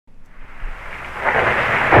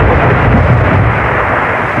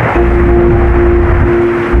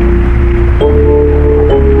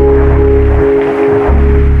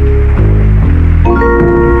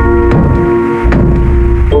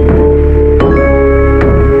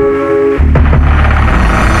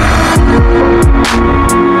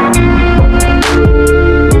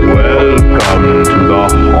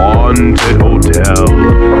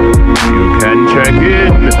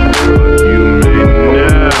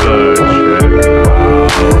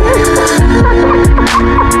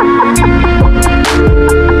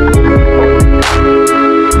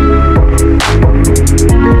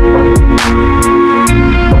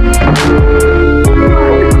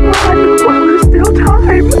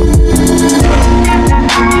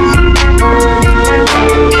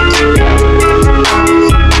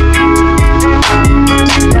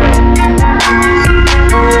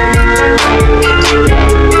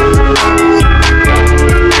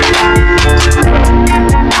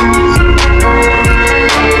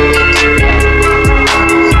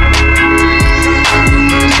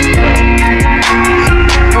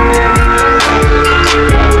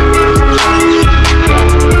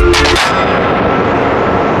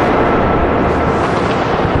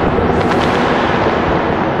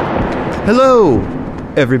Hello,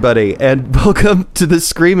 everybody, and welcome to the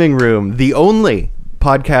Screaming Room, the only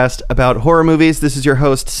podcast about horror movies. This is your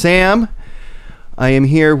host, Sam. I am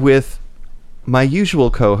here with my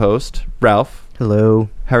usual co-host, Ralph. Hello.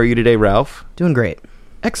 How are you today, Ralph? Doing great.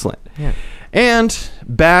 Excellent. Yeah. And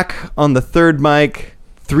back on the third mic,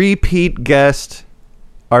 three-peat guest,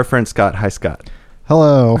 our friend Scott. Hi, Scott.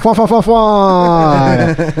 Hello. Can't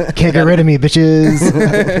get rid of me,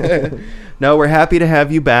 bitches. No, we're happy to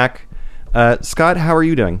have you back. Scott, how are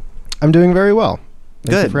you doing? I'm doing very well.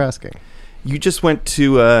 Thank Good. you for asking. You just went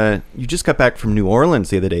to, you just got back from New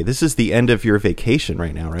Orleans the other day. This is the end of your vacation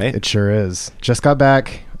right now, right? It sure is. Just got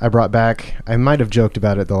back. I might have joked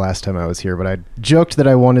about it the last time I was here, but I joked that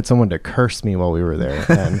I wanted someone to curse me while we were there.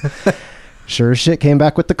 And sure as shit came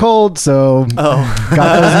back with the cold, so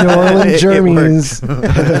got those New Orleans germies.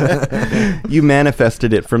 You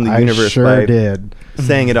manifested it from the I universe sure by did.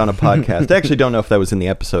 saying it on a podcast. I actually don't know if that was in the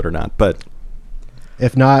episode or not, but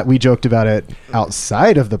If not, we joked about it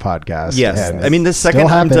outside of the podcast. yes. I mean, the second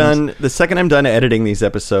I'm done editing these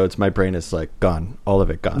episodes, my brain is like gone, all of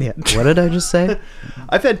it gone. Yeah. What did I just say?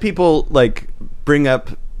 I've had people like bring up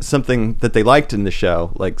something that they liked in the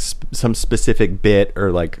show, like some specific bit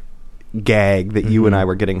or like gag that you and I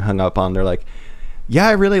were getting hung up on. They're like, yeah,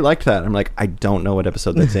 I really liked that. I'm like, I don't know what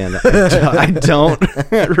episode that's in. I don't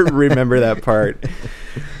remember that part.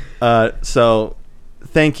 So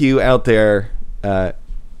thank you out there,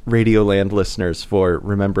 Radioland listeners, for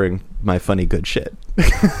remembering my funny good shit.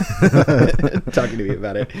 Talking to me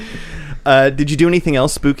about it. Did you do anything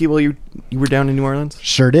else spooky while you were down in New Orleans?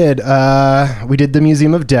 Sure did. We did the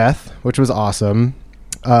Museum of Death, which was awesome.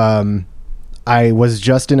 I was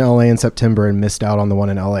just in LA in September and missed out on the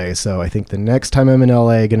one in LA. So I think the next time I'm in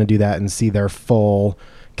LA, going to do that and see their full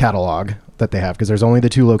catalog that they have, because there's only the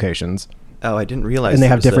two locations. Oh, I didn't realize. And they there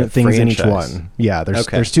have was a different things in each franchise. one. Yeah,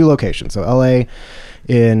 there's two locations. So LA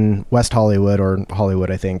in West Hollywood, or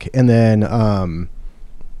Hollywood, I think. And then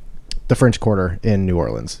the French Quarter in New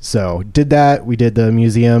Orleans. So did that. We did the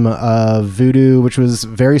Museum of Voodoo, which was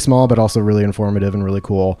very small, but also really informative and really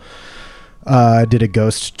cool. Did a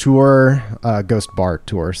ghost tour, ghost bar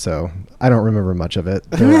tour, so I don't remember much of it.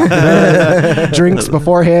 There were drinks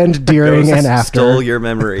beforehand, during, Ghosts and after. Stole your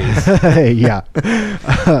memories. Yeah.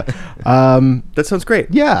 That sounds great.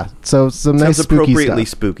 Yeah. So some nice Sounds spooky appropriately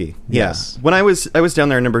stuff. spooky. Yes. Yeah. When I was down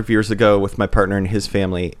there a number of years ago with my partner and his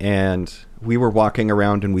family, and we were walking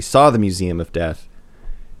around and we saw the Museum of Death,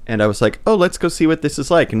 and I was like, oh, let's go see what this is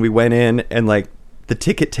like. And we went in, and like the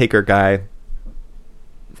ticket taker guy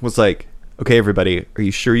was like, okay, everybody, are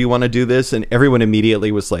you sure you want to do this? And everyone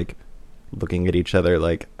immediately was like looking at each other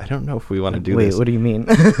like, I don't know if we want to do this. Wait, what do you mean?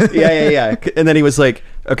 Yeah. And then he was like,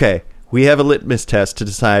 okay, we have a litmus test to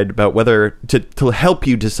decide about whether to help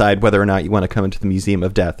you decide whether or not you want to come into the Museum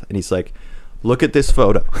of Death. And he's like, look at this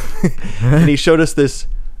photo. And he showed us this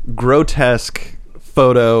grotesque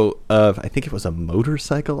photo of, I think it was a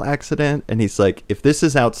motorcycle accident. And he's like, if this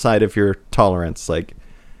is outside of your tolerance, like,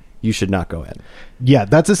 you should not go in. Yeah,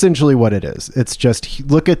 that's essentially what it is. It's just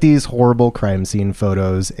look at these horrible crime scene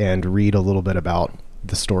photos and read a little bit about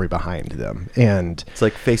the story behind them. And it's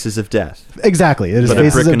like Faces of Death. Exactly. It is But a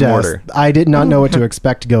Faces brick of and Death. mortar. I did not know what to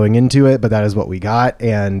expect going into it, but that is what we got.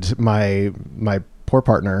 And my poor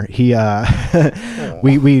partner, he's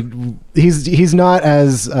not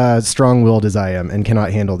as strong-willed as I am and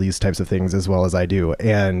cannot handle these types of things as well as I do.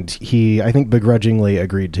 And he, I think, begrudgingly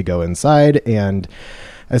agreed to go inside. And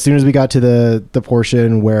as soon as we got to the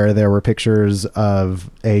portion where there were pictures of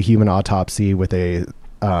a human autopsy with a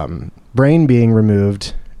brain being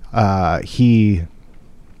removed, he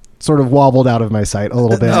sort of wobbled out of my sight a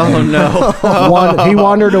little bit. Oh, no. He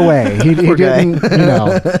wandered away. He didn't,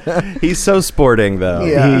 He's so sporting, though.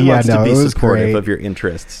 Yeah. He wants to be it was supportive great. of your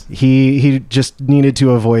interests. He just needed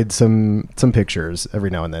to avoid some pictures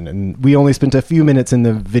every now and then. And we only spent a few minutes in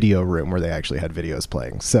the video room where they actually had videos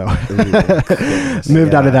playing. So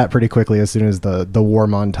moved out of that pretty quickly as soon as the war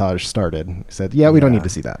montage started. He said, we don't need to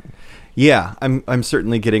see that. Yeah, I'm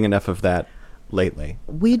certainly getting enough of that lately.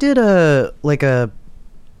 We did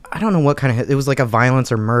I don't know what kind of, it was like a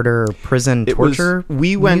violence or murder or prison torture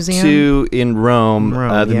we went museum? to, in Rome,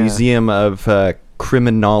 the yeah. Museum of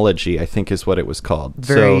Criminology, I think is what it was called.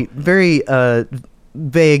 Very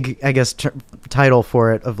vague, I guess, title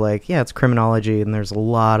for it of like, it's criminology, and there's a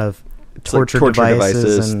lot of torture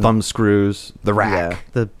devices and thumb screws, the rack,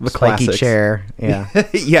 the spiky classics. chair. Yeah.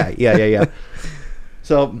 Yeah.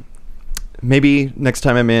 So maybe next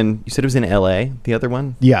time I'm in, you said it was in LA, the other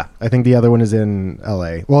one? Yeah, I think the other one is in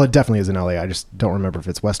LA. Well, it definitely is in LA. I just don't remember if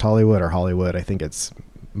it's West Hollywood or Hollywood. I think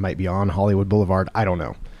might be on Hollywood Boulevard. I don't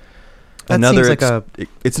know. Another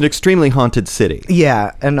it's an extremely haunted city.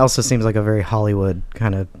 Yeah, and also seems like a very Hollywood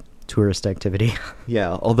kind of tourist activity.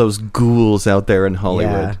 Yeah, all those ghouls out there in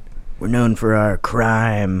Hollywood. Yeah. We're known for our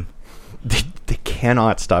crime. They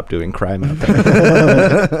cannot stop doing crime out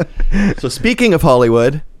there. So speaking of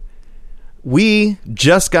Hollywood, we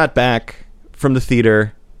just got back from the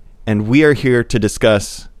theater, and we are here to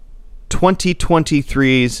discuss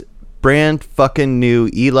 2023's brand fucking new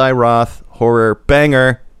Eli Roth horror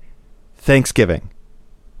banger, Thanksgiving.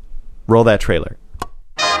 Roll that trailer.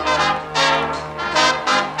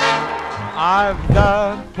 I've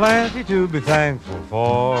got plenty to be thankful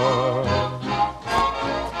for.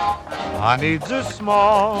 My needs are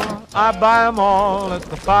small, I buy them all at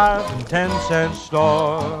the 5 and 10 cent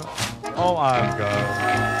store. Oh, I've got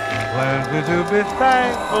plenty to be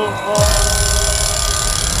thankful for.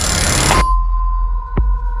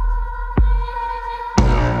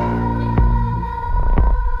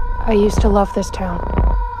 I used to love this town.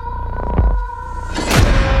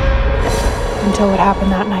 Until it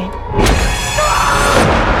happened that night.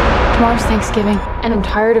 Tomorrow's Thanksgiving, and I'm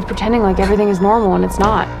tired of pretending like everything is normal and it's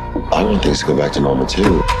not. I want things to go back to normal,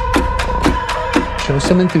 too. Show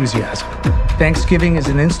some enthusiasm. Thanksgiving is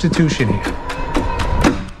an institution here.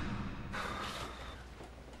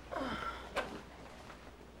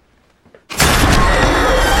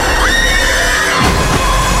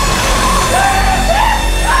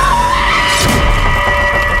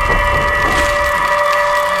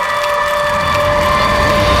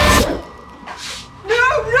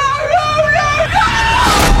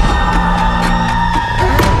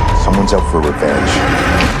 Out for revenge,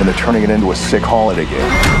 and they're turning it into a sick holiday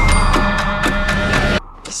game.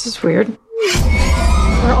 This is weird.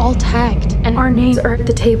 We're all tagged, and our names are at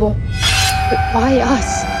the table. But why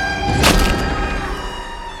us?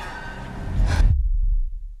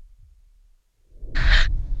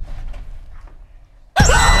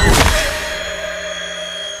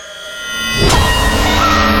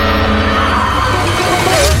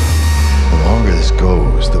 The longer this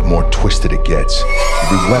goes, the more twisted it gets.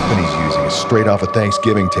 Every weapon he's using is straight off a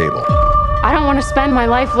Thanksgiving table. I don't want to spend my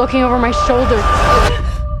life looking over my shoulder.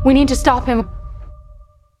 We need to stop him.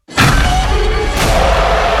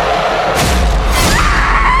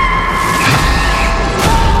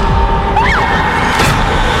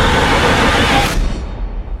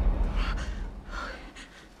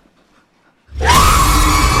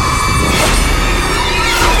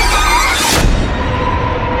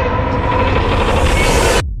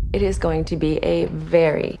 It is going to be a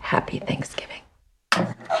very happy Thanksgiving.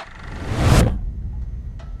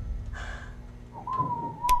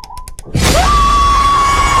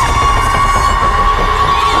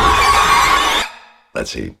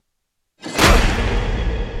 Let's see.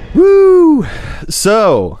 Woo!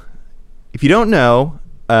 So, if you don't know,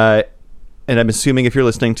 and I'm assuming if you're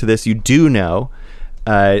listening to this, you do know,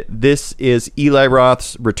 this is Eli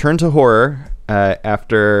Roth's return to horror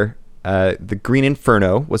after... The Green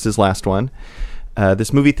Inferno was his last one.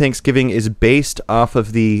 This movie, Thanksgiving, is based off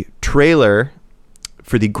of the trailer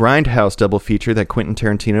for the Grindhouse double feature that Quentin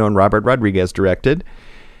Tarantino and Robert Rodriguez directed.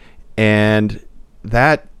 And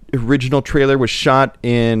that original trailer was shot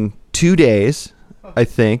in 2 days, I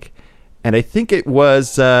think. And I think it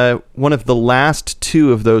was one of the last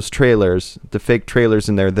two of those trailers, the fake trailers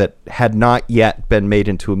in there, that had not yet been made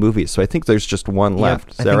into a movie. So I think there's just one left.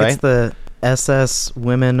 Is that right? It's the SS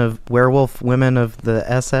werewolf women of the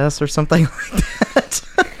SS or something like that.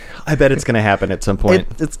 I bet it's going to happen at some point.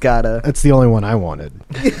 It's gotta. It's the only one I wanted.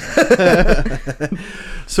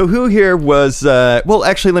 So who here was... well,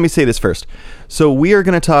 actually, let me say this first. So we are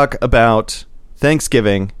going to talk about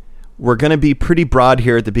Thanksgiving. We're going to be pretty broad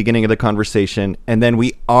here at the beginning of the conversation, and then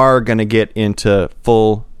we are going to get into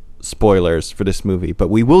full spoilers for this movie. But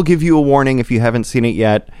we will give you a warning if you haven't seen it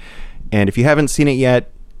yet. And if you haven't seen it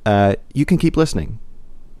yet, you can keep listening.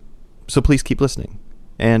 So please keep listening.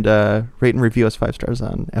 And rate and review us 5 stars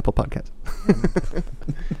on Apple Podcasts.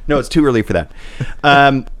 No, it's too early for that.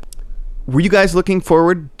 Were you guys looking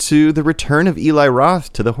forward to the return of Eli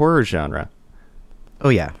Roth to the horror genre? Oh,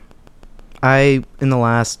 yeah. In the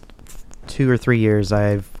last 2 or 3 years,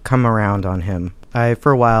 I've come around on him.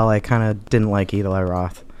 For a while, I kind of didn't like Eli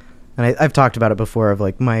Roth. And I've talked about it before, of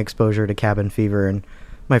like my exposure to Cabin Fever and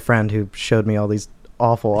my friend who showed me all these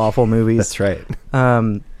awful movies. That's right.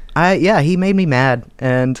 He made me mad,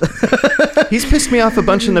 and he's pissed me off a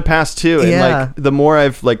bunch in the past too. And like the more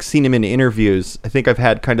I've like seen him in interviews, I think I've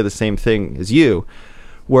had kind of the same thing as you,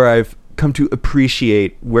 where I've come to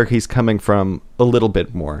appreciate where he's coming from a little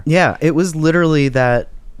bit more. Yeah, it was literally that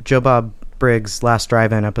Joe Bob Briggs Last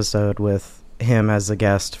Drive-In episode with him as a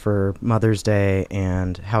guest for Mother's Day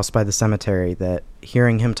and House by the Cemetery, that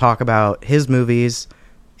hearing him talk about his movies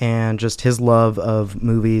and just his love of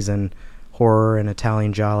movies and horror and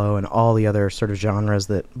Italian giallo and all the other sort of genres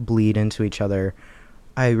that bleed into each other,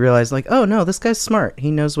 I realized, like, oh no, this guy's smart.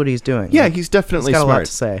 He knows what he's doing. Yeah, Like, he's definitely he's got smart. a lot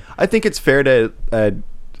to say. I think it's fair to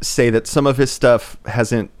say that some of his stuff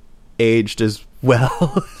hasn't aged as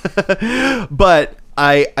well, but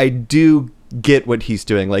I do get what he's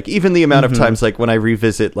doing. Like, even the amount of times, like when I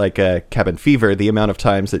revisit like Cabin Fever, the amount of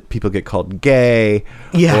times that people get called gay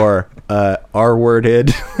or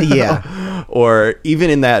R-worded, or even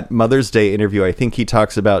in that Mother's Day interview, I think he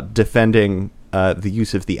talks about defending the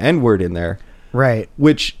use of the N-word in there, right?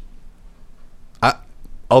 Which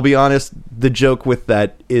I'll be honest, the joke with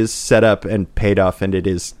that is set up and paid off, and it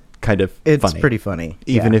is kind of It's pretty funny,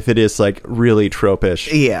 even if it is like really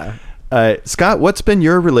tropish. Yeah. Scott, what's been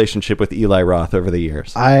your relationship with Eli Roth over the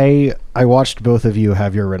years? I watched both of you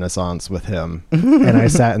have your renaissance with him, and I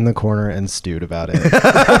sat in the corner and stewed about it.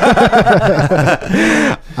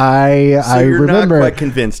 I you're remember not quite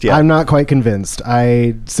convinced yet. I'm not quite convinced.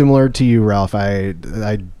 Similar to you, Ralph. I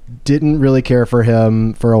didn't really care for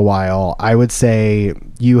him for a while. I would say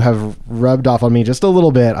you have rubbed off on me just a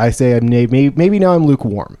little bit. I say maybe now I'm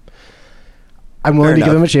lukewarm. I'm willing to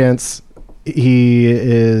give him a chance. He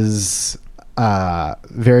is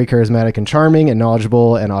very charismatic and charming and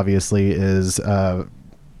knowledgeable, and obviously is a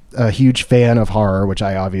huge fan of horror, which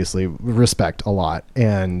I obviously respect a lot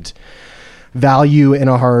and value in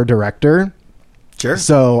a horror director. Sure.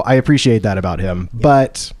 So I appreciate that about him,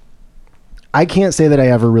 but I can't say that I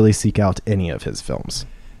ever really seek out any of his films.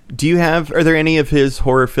 Are there any of his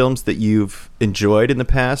horror films that you've enjoyed in the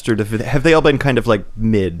past, or have they all been kind of like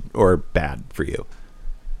mid or bad for you?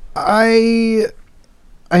 I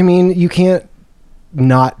mean, you can't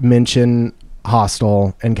not mention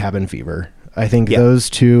Hostel and Cabin Fever. I think those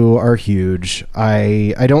two are huge.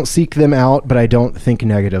 I don't seek them out, but I don't think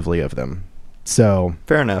negatively of them. So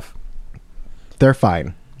fair enough. They're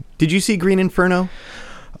fine. Did you see Green Inferno?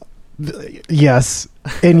 Yes,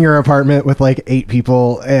 in your apartment with like 8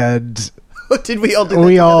 people, and did we all do that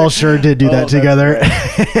we together? all sure did do that together.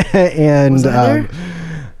 And Was I there?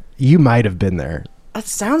 You might have been there. That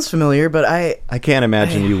sounds familiar, but I can't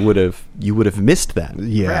imagine you would have missed that.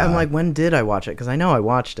 Yeah. I'm like, when did I watch it? Because I know I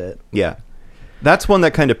watched it. Yeah. That's one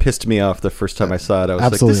that kind of pissed me off the first time I saw it. I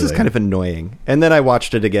was like, this is kind of annoying. And then I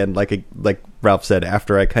watched it again, like Ralph said,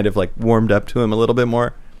 after I kind of like warmed up to him a little bit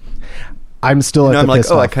more. I'm still at the like,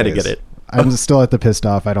 pissed off I kind of phase. get it. I'm still at the pissed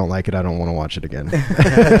off. I don't like it. I don't want to watch it again.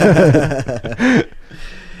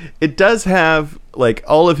 It does have like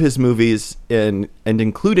all of his movies and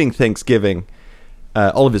including Thanksgiving,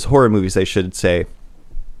 all of his horror movies, I should say,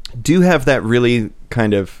 do have that really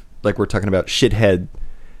kind of, like we're talking about, shithead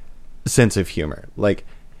sense of humor. Like,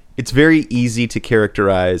 it's very easy to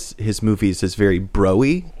characterize his movies as very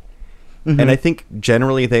bro-y, and I think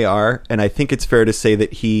generally they are, and I think it's fair to say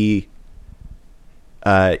that he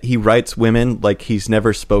writes women like he's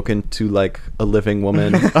never spoken to like a living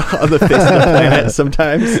woman on the face of the planet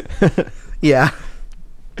sometimes. Yeah.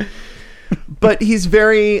 But he's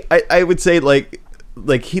very, I would say, like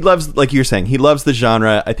he loves, like you're saying, he loves the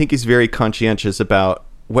genre. I think he's very conscientious about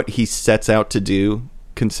what he sets out to do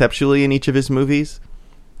conceptually in each of his movies.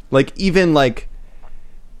 Like, even like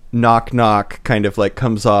Knock Knock kind of like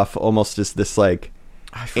comes off almost as this like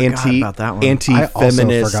about that one. anti-feminist,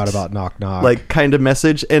 I also forgot about Knock Knock. like kind of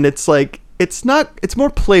message, and it's like it's more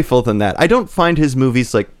playful than that. I don't find his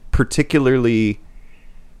movies like particularly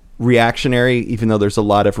reactionary, even though there's a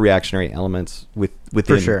lot of reactionary elements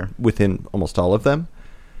within almost all of them.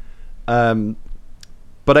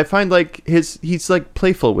 But I find like he's like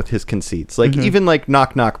playful with his conceits. Like even like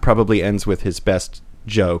Knock Knock probably ends with his best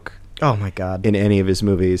joke. Oh my god! In any of his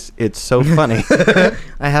movies, it's so funny.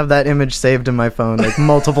 I have that image saved in my phone like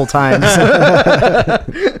multiple times.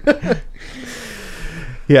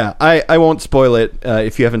 Yeah, I won't spoil it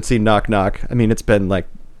if you haven't seen Knock Knock. I mean, it's been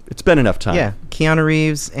enough time. Yeah, Keanu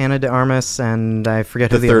Reeves, Ana de Armas, and I forget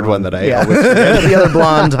the who the third other one that I always forget. the other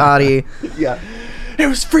blonde hottie. Yeah, it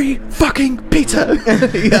was free fucking pizza.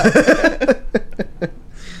 Yeah.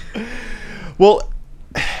 Well,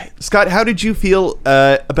 Scott, how did you feel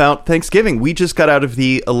about Thanksgiving? We just got out of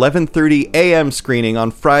the 11:30 a.m. screening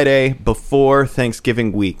on Friday before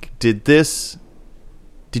Thanksgiving week. Did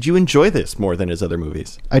you enjoy this more than his other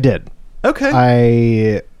movies? I did.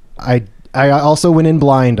 Okay. I also went in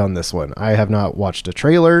blind on this one. I have not watched a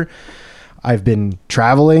trailer. I've been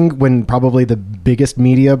traveling when probably the biggest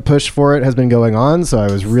media push for it has been going on, so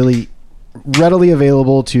I was really readily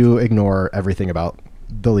available to ignore everything about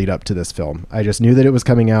the lead up to this film. I just knew that it was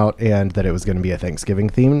coming out and that it was going to be a Thanksgiving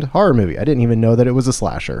themed horror movie. I didn't even know that it was a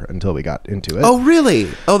slasher until we got into it. Oh, really?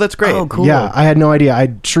 Oh, that's great. Oh, cool. Yeah, I had no idea.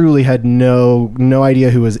 I truly had no idea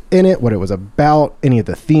who was in it, what it was about, any of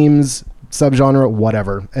the themes, subgenre,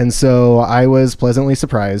 whatever. And so I was pleasantly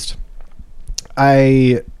surprised.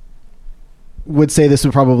 I would say this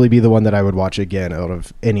would probably be the one that I would watch again out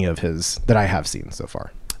of any of his that I have seen so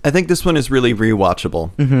far. I think this one is really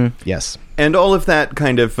rewatchable. Mm-hmm. Yes. And all of that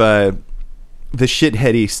kind of the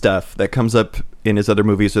shitheady stuff that comes up in his other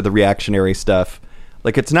movies, or the reactionary stuff,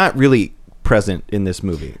 like, it's not really present in this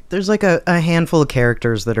movie. There's like a handful of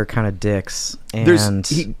characters that are kind of dicks, and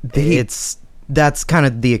that's kind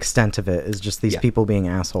of the extent of it, is just these people being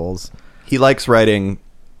assholes. He likes writing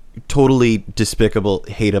totally despicable,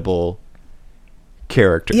 hateable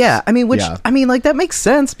characters. Yeah, I mean, like, that makes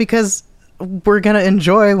sense because we're gonna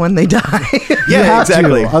enjoy when they die. Yeah,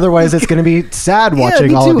 exactly. Otherwise, it's going to be sad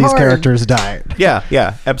watching all of these characters die.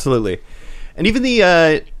 Yeah, absolutely. And even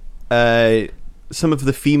the some of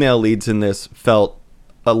the female leads in this felt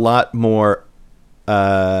a lot more.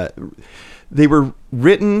 They were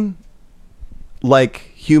written like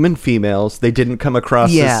human females. They didn't come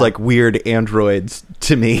across as like weird androids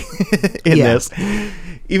to me in this.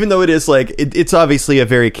 Even though it is like it's obviously a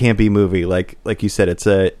very campy movie, like you said, it's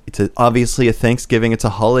obviously a Thanksgiving, it's a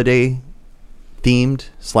holiday themed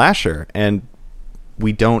slasher, and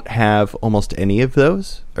we don't have almost any of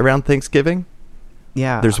those around Thanksgiving.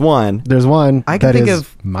 Yeah, There's one. I can think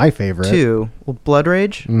of my favorite two. Well, Blood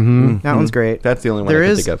Rage. Mm-hmm. That one's great. That's the only one I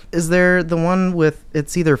can think of. Is there the one with,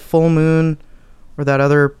 it's either Full Moon or that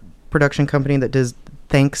other production company that does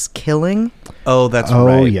Thanksgiving? Oh, that's right.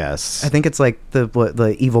 right. Oh, yes. I think it's like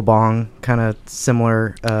the Evil Bong kind of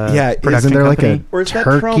similar. Production isn't there company. like a Or is that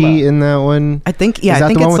turkey Trauma? in that one? I think Is that I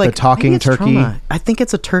think the one it's with like the talking maybe it's turkey? Trauma. I think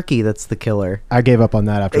it's a turkey that's the killer. I gave up on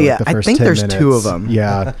that after like the I first think 10 there's minutes. two of them.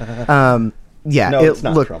 Yeah. Yeah, No, it's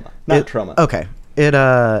not Trauma. Not Trauma. Okay,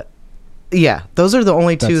 yeah, those are the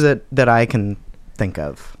only two that I can think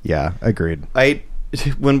of. Yeah, agreed.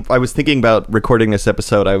 When I was thinking about recording this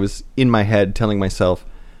episode, I was in my head telling myself,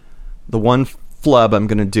 the one flub I'm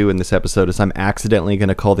going to do in this episode is I'm accidentally going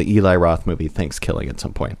to call the Eli Roth movie Thanksgiving at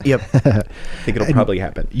some point. Yep. I think it'll probably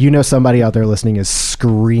happen. You know, somebody out there listening is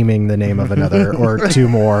screaming the name of another or two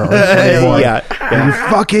more or three more. Yeah. You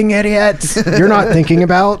fucking idiots. You're not thinking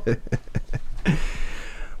about.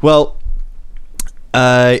 Well,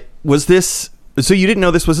 was this... So you didn't know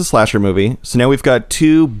this was a slasher movie. So now we've got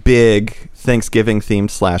two big Thanksgiving-themed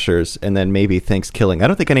slashers, and then maybe Thanksgiving. I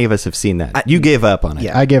don't think any of us have seen that. You gave up on it.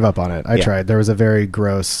 Yeah, I gave up on it. I tried. There was a very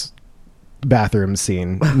gross bathroom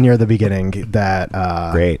scene near the beginning that...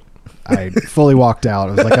 Great. I fully walked out.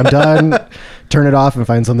 I was like, I'm done. Turn it off and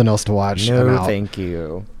find something else to watch. I'm No, out. thank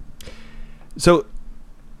you. So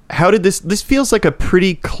how did this feels like a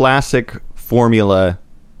pretty classic formula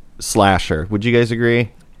slasher. Would you guys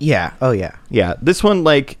agree? Yeah. Oh, yeah. Yeah. This one,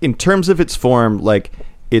 like, in terms of its form, like,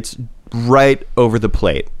 it's right over the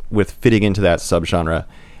plate with fitting into that subgenre.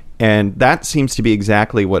 And that seems to be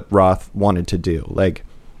exactly what Roth wanted to do. Like,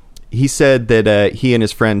 he said that he and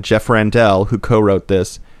his friend Jeff Randell, who co-wrote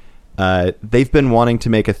this, they've been wanting to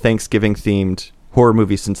make a Thanksgiving-themed horror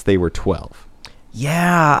movie since they were 12.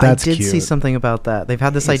 Yeah, That's I did see cute. something about that. They've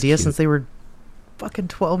had this idea cute. since they were fucking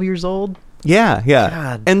 12 years old. Yeah.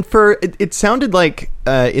 God. And it sounded like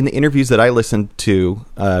in the interviews that I listened to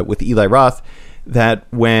with Eli Roth, that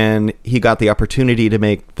when he got the opportunity to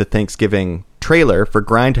make the Thanksgiving trailer for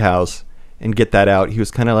Grindhouse and get that out, he was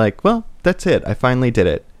kind of like, well, that's it. I finally did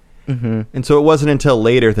it. Mm-hmm. And so it wasn't until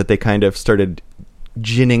later that they kind of started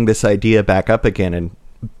ginning this idea back up again and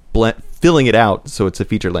filling it out so it's a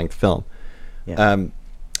feature-length film. Yeah.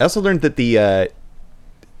 I also learned that the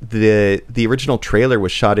original trailer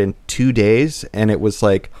was shot in 2 days, and it was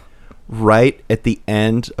like right at the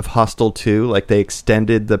end of Hostel 2. Like, they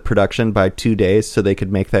extended the production by 2 days so they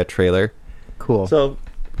could make that trailer. Cool. So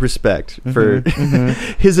respect for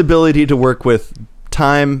his ability to work with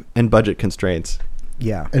time and budget constraints.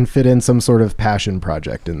 Yeah. And fit in some sort of passion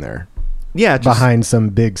project in there. Yeah, just, Behind some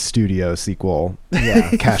big studio sequel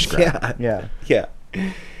cash grab. Yeah.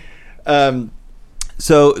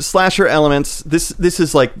 So slasher elements. This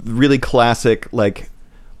is like really classic, like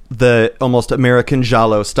the almost American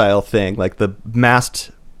Giallo style thing, like the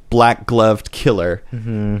masked black gloved killer.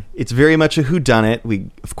 Mm-hmm. It's very much a whodunit. We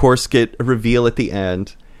of course get a reveal at the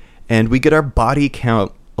end, and we get our body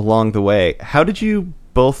count along the way. How did you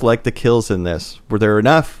both like the kills in this? Were there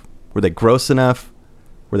enough? Were they gross enough?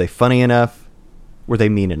 Were they funny enough? Were they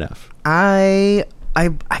mean enough? I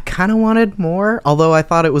kind of wanted more, although I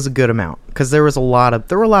thought it was a good amount because there were a lot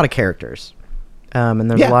of characters, and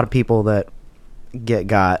there's a lot of people that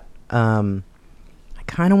got. I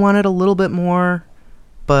kind of wanted a little bit more,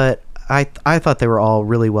 but I thought they were all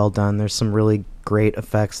really well done. There's some really great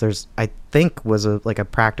effects. There's, I think, was a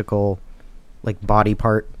practical, like, body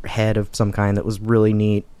part head of some kind that was really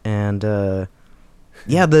neat, and the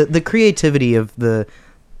creativity of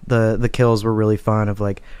the kills were really fun. Of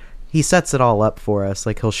like, he sets it all up for us.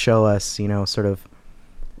 Like, he'll show us, you know, sort of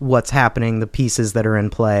what's happening, the pieces that are in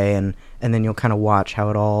play, and then you'll kind of watch how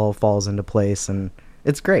it all falls into place, and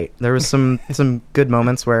it's great. There was some good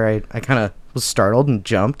moments where I kind of was startled and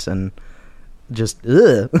jumped and just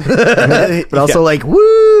but also like,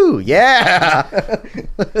 woo, yeah.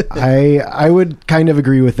 I would kind of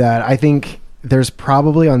agree with that. I think there's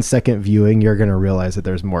probably, on second viewing, you're going to realize that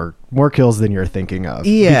there's more kills than you're thinking of.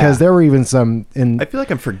 Yeah. Because there were even some in... I feel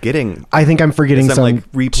like I'm forgetting. I think I'm forgetting some, I'm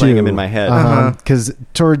like replaying them in my head. Because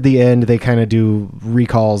toward the end, they kind of do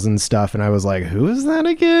recalls and stuff, and I was like, who is that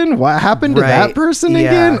again? What happened to that person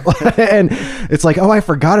again? And it's like, oh, I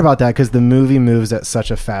forgot about that, because the movie moves at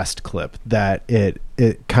such a fast clip that it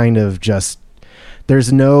kind of just...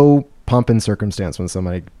 There's no pomp and circumstance when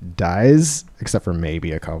somebody dies, except for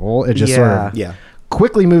maybe a couple. It just sort of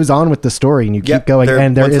quickly moves on with the story, and you keep going.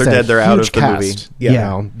 And there is a they're huge out of the cast. movie. You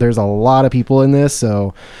know, there's a lot of people in this,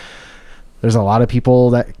 so there's a lot of people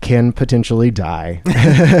that can potentially die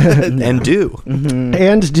and do.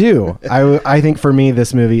 And do. I think for me,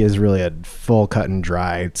 this movie is really a full cut and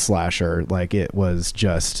dry slasher. Like, it was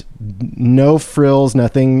just no frills,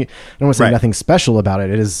 nothing. I don't want to say nothing special about it.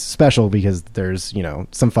 It is special because there's, you know,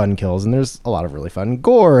 some fun kills, and there's a lot of really fun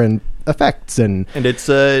gore and effects, and it's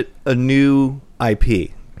a new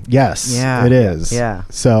IP. Yes, it is. Yeah.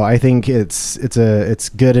 So I think it's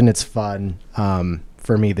good and it's fun.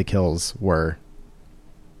 For me, the kills were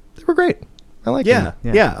great. I like them.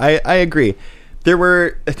 Yeah, I agree.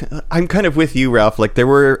 I'm kind of with you, Ralph. Like, there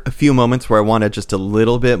were a few moments where I wanted just a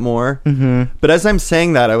little bit more. Mm-hmm. But as I'm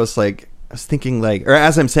saying that, I was thinking,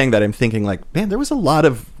 as I'm saying that, I'm thinking, like, man, there was a lot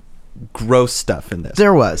of gross stuff in this.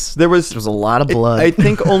 There was a lot of blood. I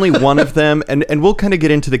think only one of them, and we'll kind of get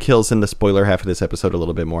into the kills in the spoiler half of this episode a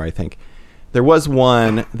little bit more, I think. There was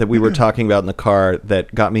one that we were talking about in the car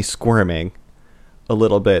that got me squirming a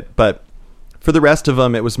little bit, but for the rest of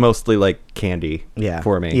them, it was mostly like candy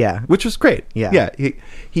for me. Yeah. Which was great. Yeah.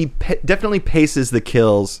 He definitely paces the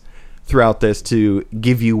kills throughout this to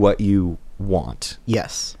give you what you want.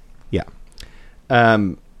 Yes. Yeah.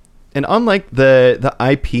 And unlike the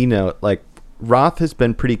IP note, like, Roth has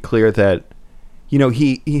been pretty clear that, you know,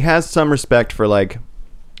 he has some respect for, like,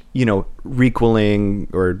 you know, requeling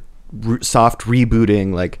or soft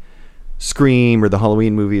rebooting, like Scream or the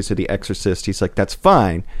Halloween movies or The Exorcist. He's like, that's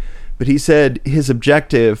fine. But he said his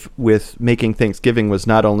objective with making Thanksgiving was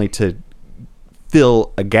not only to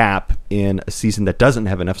fill a gap in a season that doesn't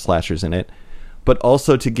have enough slashers in it, but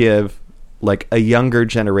also to give, like, a younger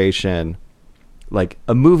generation, like,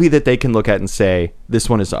 a movie that they can look at and say, this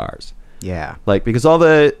one is ours. Yeah. Like, because all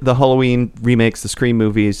the Halloween remakes, the Scream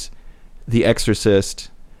movies, The Exorcist,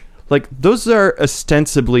 like, those are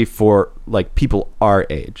ostensibly for, like, people our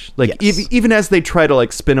age. Like, even as they try to,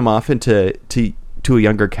 like, spin them off into to a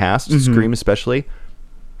younger cast, Scream especially,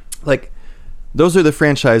 like, those are the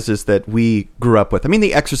franchises that we grew up with. I mean,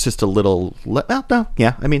 The Exorcist a little...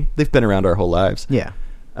 I mean, they've been around our whole lives. Yeah.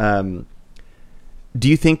 Do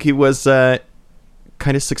you think he was kind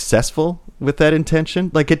of successful with that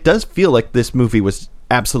intention? Like, it does feel like this movie was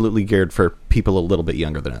absolutely geared for people a little bit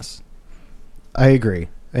younger than us. I agree.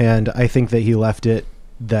 And I think that he left it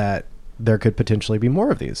that there could potentially be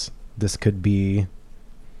more of these. This could be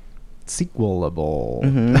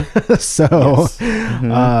sequelable. So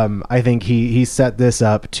I think he set this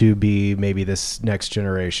up to be maybe this next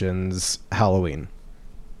generation's Halloween.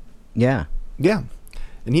 Yeah. Yeah.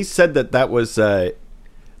 And he said that was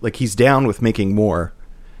like, he's down with making more.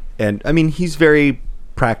 And I mean, he's very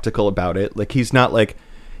practical about it. Like, he's not like,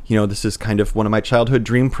 you know, this is kind of one of my childhood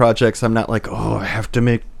dream projects. I'm not like, oh, I have to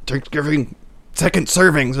make Thanksgiving second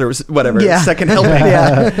servings or whatever, second helping.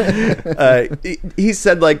 He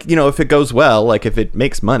said, like, you know, if it goes well, like, if it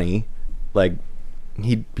makes money, like,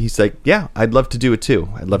 he's like, yeah, I'd love to do it too.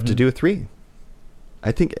 I'd love to do a 3.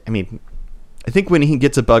 I think when he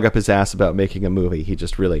gets a bug up his ass about making a movie, he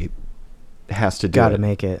just really has to do it. Gotta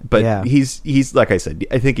make it. But he's like I said,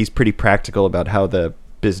 I think he's pretty practical about how the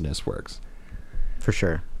business works. For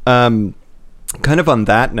sure. Kind of on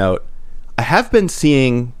that note, I have been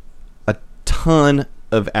seeing a ton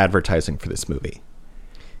of advertising for this movie.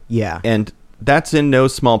 Yeah. And that's in no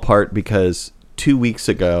small part because 2 weeks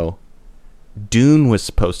ago, Dune was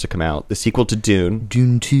supposed to come out, the sequel to Dune.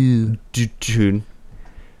 Dune 2. Dune.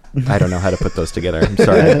 I don't know how to put those together.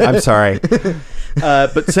 I'm sorry.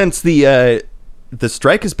 But since the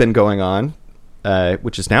strike has been going on,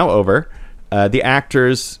 which is now over, the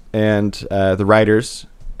actors and the writers,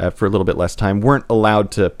 for a little bit less time, weren't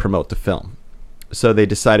allowed to promote the film. So they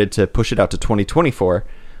decided to push it out to 2024.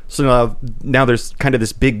 So now there's kind of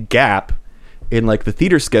this big gap in like the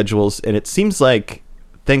theater schedules, and it seems like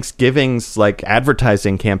Thanksgiving's like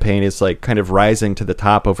advertising campaign is like kind of rising to the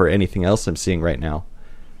top over anything else I'm seeing right now.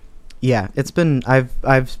 Yeah, it's been I've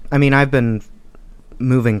been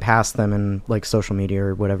moving past them in like social media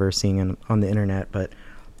or whatever, seeing on the internet, but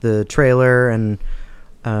the trailer and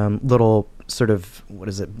little sort of, what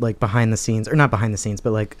is it, like behind the scenes, or not behind the scenes,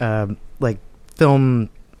 but like film,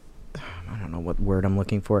 I don't know what word I'm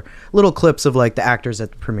looking for, little clips of like the actors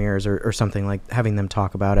at the premieres or something, like having them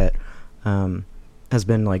talk about it, has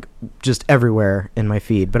been like just everywhere in my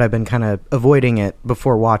feed, but I've been kind of avoiding it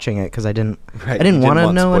before watching it because I didn't want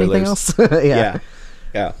to know anything else. Yeah.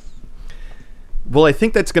 Well, I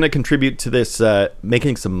think that's going to contribute to this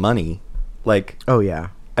making some money. Like, oh yeah,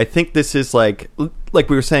 I think this is like we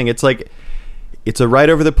were saying, it's like it's a right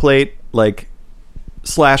over the plate like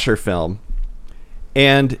slasher film,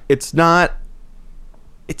 and it's not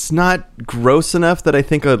gross enough that I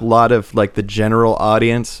think a lot of like the general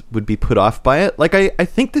audience would be put off by it. Like I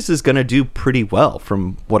think this is going to do pretty well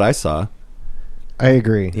from what I saw. I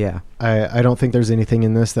agree. Yeah. I don't think there's anything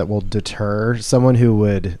in this that will deter someone who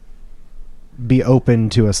would be open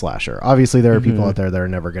to a slasher. Obviously there are people out there that are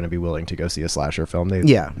never going to be willing to go see a slasher film.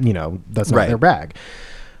 That's not their bag.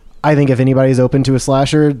 I think if anybody's open to a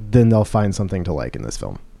slasher, then they'll find something to like in this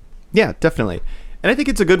film. Yeah, definitely. And I think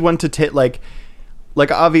it's a good one to take, like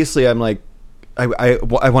obviously I'm like, I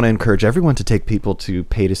want to encourage everyone to take people to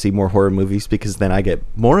pay to see more horror movies, because then I get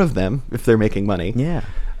more of them if they're making money. Yeah.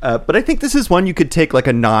 But I think this is one you could take like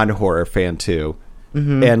a non-horror fan to,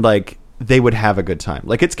 and like they would have a good time.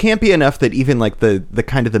 Like it's campy enough that even like the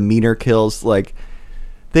kind of the meaner kills, like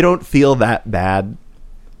they don't feel that bad.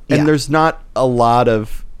 And there's not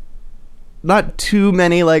too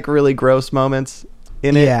many like really gross moments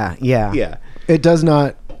in it. Yeah. It does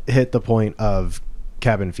not hit the point of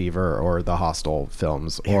Cabin Fever or the Hostel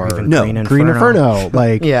films or Green Inferno.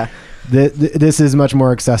 Like, yeah. This is much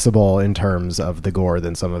more accessible in terms of the gore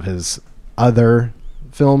than some of his other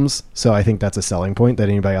films. So I think that's a selling point, that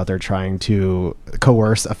anybody out there trying to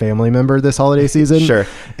coerce a family member this holiday season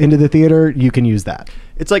into the theater, you can use that.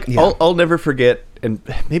 It's like, I'll never forget, and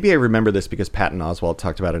maybe I remember this because Patton Oswalt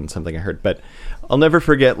talked about it in something I heard, but I'll never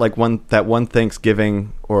forget like that one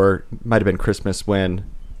Thanksgiving, or might have been Christmas, when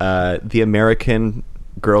the American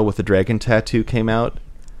Girl with the Dragon Tattoo came out.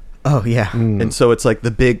 Oh yeah. And so it's like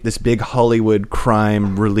this big Hollywood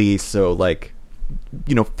crime release. So like,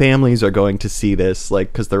 you know, families are going to see this,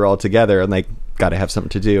 like, because they're all together and they got to have something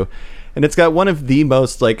to do. And it's got one of the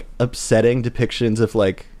most like upsetting depictions of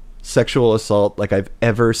like sexual assault like I've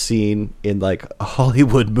ever seen in like a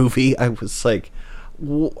Hollywood movie. I was like,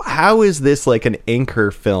 how is this like an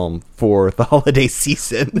anchor film for the holiday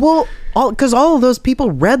season? Well, because all of those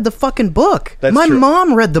people read the fucking book. That's My true.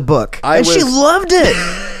 mom read the book, and she loved it.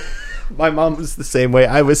 My mom was the same way.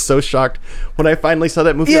 I was so shocked when I finally saw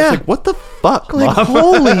that movie. I was like, what the fuck, like, Mom?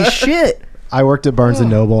 holy shit. I worked at Barnes &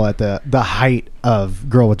 Noble at the height of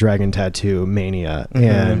Girl with Dragon Tattoo mania,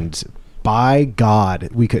 and by God,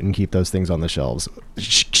 we couldn't keep those things on the shelves.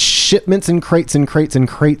 Shipments and crates and crates and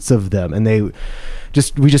crates of them, and we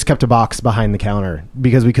just kept a box behind the counter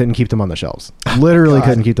because we couldn't keep them on the shelves. Literally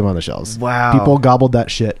couldn't keep them on the shelves. Wow. People gobbled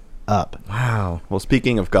that shit up. Wow. Well,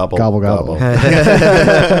 speaking of gobble.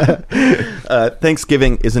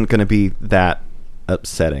 Thanksgiving isn't going to be that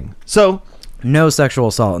upsetting. So, no sexual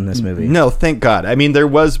assault in this movie. No, thank God. I mean, there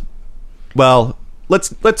was. Well, let's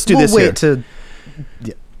do this here.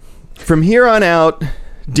 From here on out,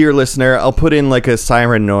 dear listener, I'll put in like a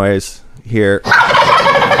siren noise here.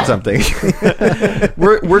 Something.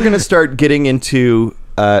 We're going to start getting into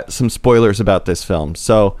some spoilers about this film.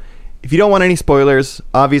 So, if you don't want any spoilers,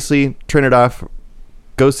 obviously turn it off.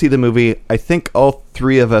 Go see the movie. I think all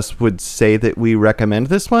three of us would say that we recommend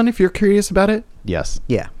this one if you're curious about it. Yes.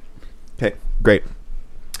 Yeah. Okay, great.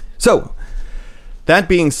 So, that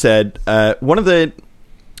being said, let's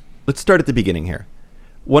start at the beginning here.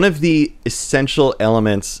 One of the essential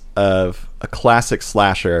elements of a classic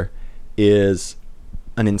slasher is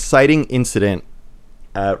an inciting incident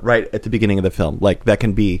right at the beginning of the film. Like,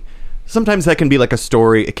 sometimes that can be like a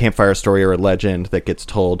story, a campfire story, or a legend that gets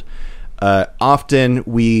told. Often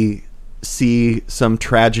we see some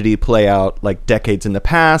tragedy play out like decades in the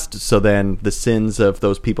past, so then the sins of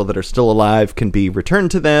those people that are still alive can be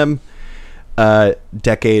returned to them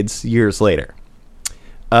years later.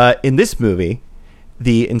 In this movie,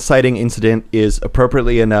 the inciting incident is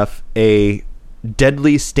appropriately enough a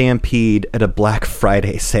deadly stampede at a Black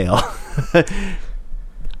Friday sale.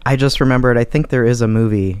 I just remembered, I think there is a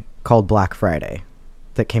movie called Black Friday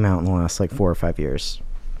that came out in the last 4 or 5 years.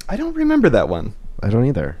 I don't remember that one. I don't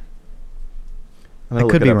either. I'm gonna I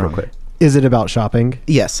could look it be up real wrong. Quick. Is it about shopping?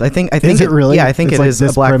 Yes, I think Is it really? Yeah, I think It's it like is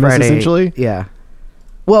this a Black premise, Friday. essentially? Yeah.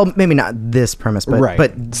 Well, maybe not this premise, but Right.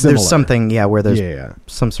 but Similar. there's something, where there's Yeah.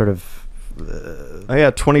 some sort of Oh yeah,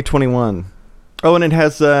 2021. Oh, and it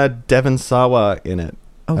has Devon Sawa in it.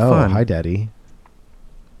 fun. Hi, Daddy.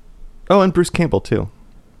 Oh, and Bruce Campbell too.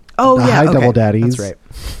 Oh The yeah, Hi okay. Double Daddies. That's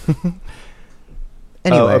right.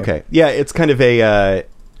 Anyway, Oh, okay. Yeah, it's kind of a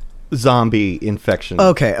zombie infection.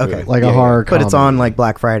 Okay. movie. Like Yeah, a horror But it's on comedy.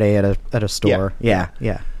 Black Friday at a store. Yeah.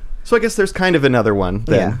 So I guess there's kind of another one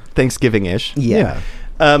then, Yeah. Thanksgiving-ish. Yeah.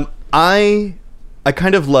 I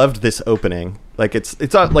kind of loved this opening. Like it's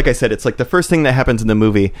like I said, it's like the first thing that happens in the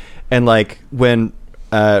movie, and like when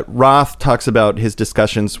Roth talks about his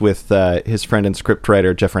discussions with his friend and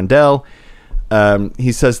scriptwriter Jeff Rendell,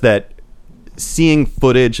 he says that seeing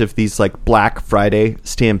footage of these like Black Friday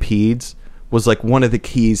stampedes was like one of the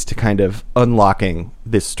keys to kind of unlocking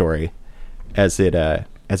this story as it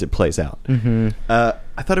plays out. Mm-hmm.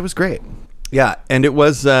 I thought it was great. Yeah, and it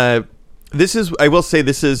was. This is. I will say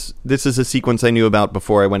this is a sequence I knew about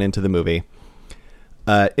before I went into the movie.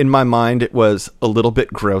 In my mind, it was a little bit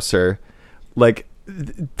grosser. Like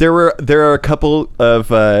there are a couple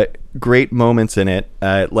of great moments in it.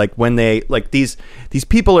 Like when they these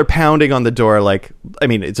people are pounding on the door. Like I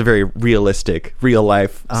mean, it's a very realistic, real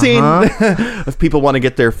life scene of people want to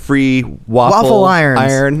get their free waffle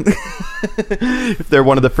irons. if they're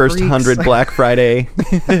one of the first Freaks. 100 Black Friday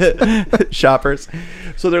shoppers.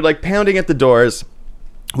 So they're like pounding at the doors,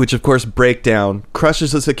 which of course break down,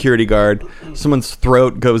 crushes a security guard. Someone's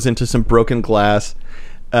throat goes into some broken glass.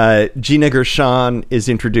 Gina Gershon is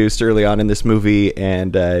introduced early on in this movie,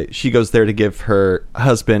 and she goes there to give her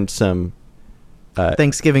husband some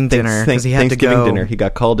Thanksgiving dinner because he had to Thanksgiving go dinner. He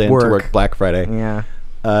got called in to work Black Friday.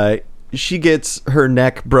 Yeah. She gets her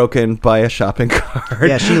neck broken by a shopping cart.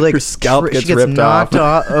 Yeah, she her scalp she gets gets ripped knocked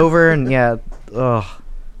off. over, and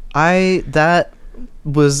that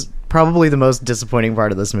was probably the most disappointing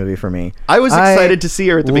part of this movie for me. I was excited to see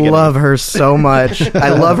her at the beginning. Love her so much. I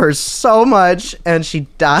love her so much, and she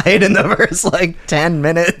died in the first 10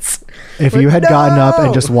 minutes. If you had gotten up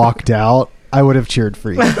and just walked out, I would have cheered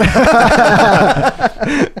for you. Well,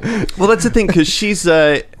 that's the thing, because she's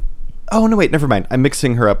oh no, wait, never mind. I'm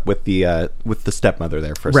mixing her up with the stepmother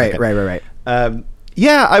there for a second. Right.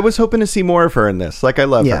 Yeah, I was hoping to see more of her in this. Like, I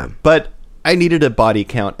love Yeah. her, but I needed a body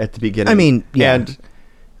count at the beginning. I mean, yeah. And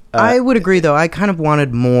I would agree, though. I kind of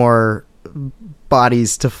wanted more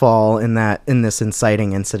bodies to fall in this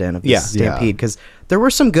inciting incident of this stampede, because there were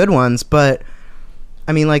some good ones, but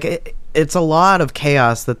I mean, it's a lot of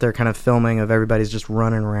chaos that they're kind of filming, of everybody's just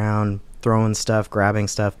running around, throwing stuff, grabbing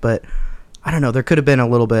stuff, but I don't know, there could have been a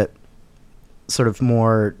little bit sort of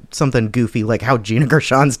more something goofy, like how Gina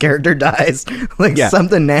Gershon's character dies,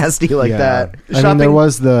 something nasty like that. I mean, there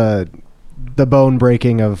was the bone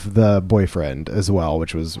breaking of the boyfriend as well,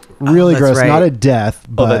 which was really that's gross. right. Not a death,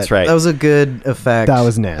 but that's right. That was a good effect. That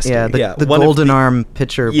was nasty. Yeah, the one of golden the- arm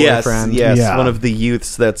pitcher boyfriend. Yes, Yeah. one of the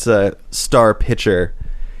youths that's a star pitcher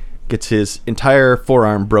gets his entire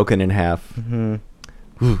forearm broken in half. Mm-hmm.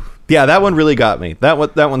 Yeah, that one really got me. That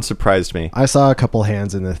one surprised me. I saw a couple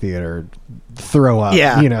hands in the theater throw up.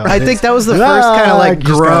 Yeah, you know, I think that was the first kind of just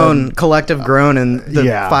groan, collective groan, and the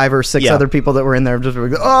Yeah. 5 or 6 Yeah. other people that were in there just were,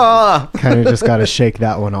 oh, kind of just got to shake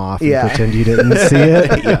that one off and Yeah. pretend you didn't see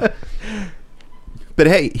it. Yeah. But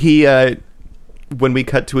hey, he when we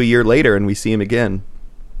cut to a year later and we see him again,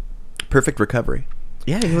 perfect recovery.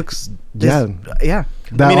 yeah, he looks, Yeah. yeah,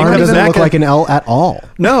 That I mean, he arm comes doesn't back look and- like an L at all.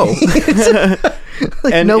 No.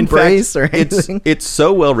 like no in brace fact, or anything. It's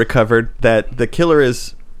so well recovered that the killer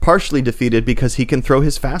is partially defeated because he can throw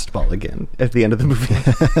his fastball again at the end of the movie.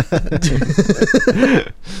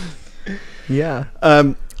 Yeah,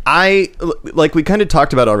 I like we kind of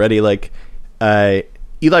talked about already. Like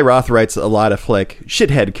Eli Roth writes a lot of like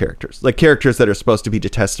shithead characters, like characters that are supposed to be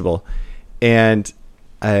detestable, and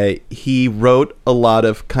he wrote a lot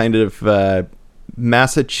of kind of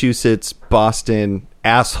Massachusetts, Boston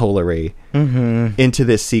assholery into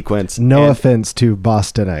this sequence. No And- offense to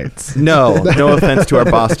Bostonites. No offense to our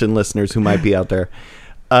Boston listeners who might be out there.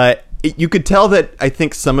 You could tell that I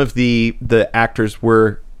think some of the actors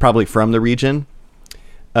were probably from the region.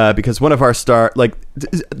 because one of our that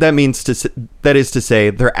is to say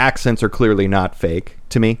their accents are clearly not fake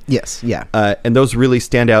to me. Yes, yeah. And those really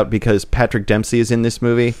stand out because Patrick Dempsey is in this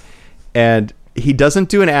movie, and he doesn't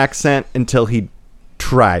do an accent until he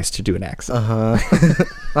tries to do an accent.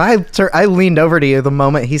 I leaned over to you the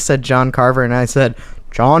moment he said John Carver, and I said,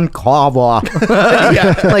 John Carver.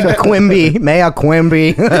 Like Quimby, Maya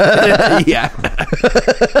Quimby. Yeah.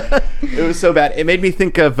 It was so bad. It made me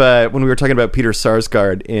think of when we were talking about Peter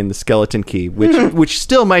Sarsgaard in The Skeleton Key, which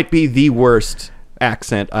still might be the worst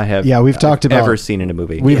accent I have we've talked about ever seen in a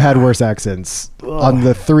movie. We've had worse accents on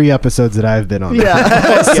the 3 episodes that I've been on.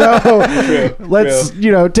 Yeah. So let's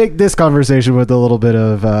take this conversation with a little bit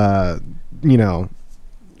of a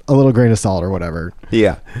little grain of salt or whatever.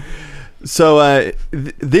 Yeah. So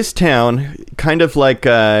this town, kind of like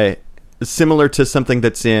similar to something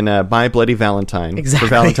that's in My Bloody Valentine for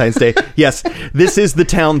Valentine's Day. Yes, this is the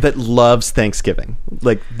town that loves Thanksgiving.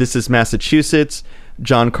 Like, this is Massachusetts.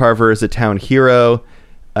 John Carver is a town hero.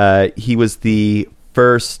 He was the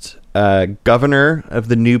first governor of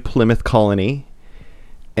the New Plymouth Colony.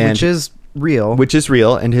 Which is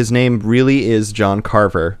real. And his name really is John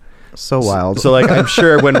Carver. So wild. So like, I'm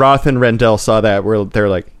sure when Roth and Rendell saw that, they're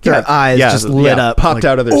like, their eyes just lit up, popped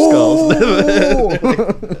out of their skulls.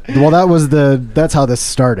 Well, that's how this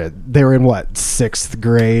started. They were in 6th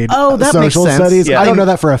grade? Oh, that social makes sense. studies. Yeah. I don't know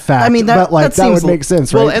that for a fact. I mean, that would make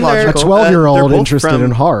sense, right? Well, and a they're 12-year-old they're both interested from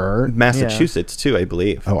in horror. Massachusetts too, I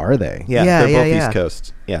believe. Oh, are they? Yeah, Yeah, they're both yeah. East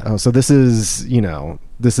Coast. Yeah. Oh, so this is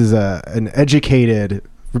an educated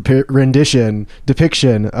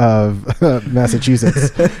depiction of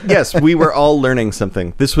Massachusetts. Yes, we were all learning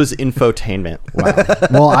something. This was infotainment. Wow.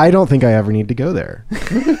 Well, I don't think I ever need to go there.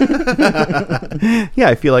 Yeah,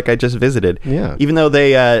 I feel like I just visited. Yeah. Even though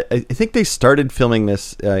they, I think they started filming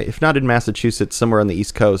this, if not in Massachusetts, somewhere on the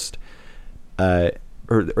East Coast, or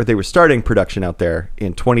they were starting production out there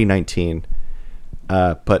in 2019.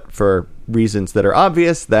 But for reasons that are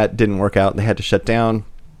obvious, that didn't work out and they had to shut down.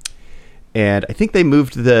 And I think they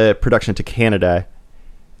moved the production to Canada,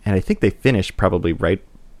 and I think they finished probably right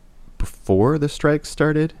before the strike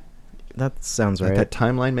started. That sounds right. That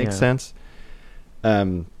timeline makes sense.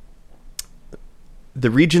 The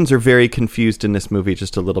regions are very confused in this movie,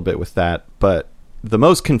 just a little bit with that. But the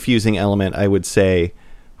most confusing element, I would say,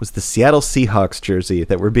 was the Seattle Seahawks jersey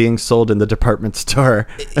that were being sold in the department store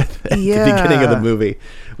at the beginning of the movie.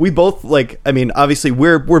 We both obviously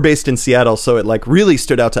we're based in Seattle, so it really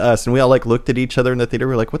stood out to us, and we all looked at each other in the theater.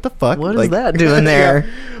 We're like, "What the fuck? What is that doing there?"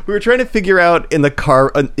 Yeah. We were trying to figure out in the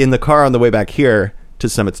car on the way back here to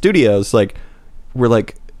Summit Studios. We're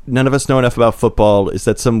like, none of us know enough about football. Is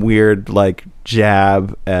that some weird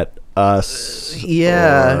jab at us?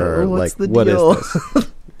 Yeah. Or, what's the what deal? is this?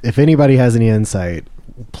 If anybody has any insight,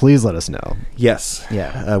 please let us know. Yes.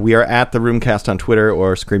 Yeah. We are at the Roomcast on Twitter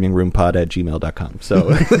or screamingroompod@gmail.com.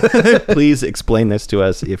 So please explain this to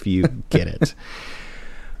us if you get it.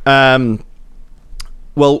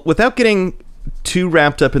 Well, without getting too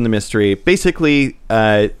wrapped up in the mystery, basically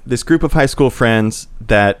this group of high school friends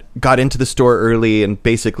that got into the store early and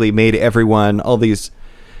basically made everyone, all these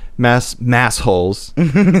mass holes,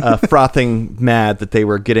 frothing mad that they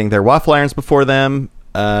were getting their waffle irons before them,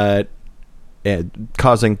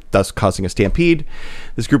 causing a stampede.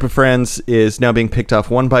 This group of friends is now being picked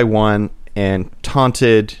off one by one and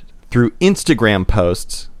taunted through Instagram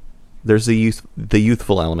posts. There's the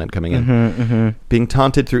youthful element coming in. Being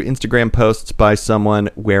taunted through Instagram posts by someone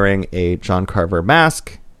wearing a John Carver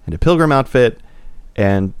mask and a pilgrim outfit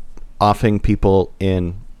and offing people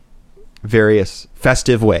in various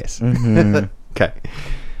festive ways. Okay.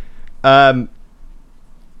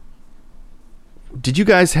 Did you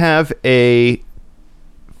guys have a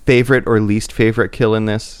favorite or least favorite kill in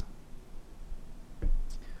this?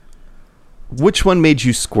 Which one made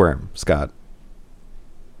you squirm, Scott?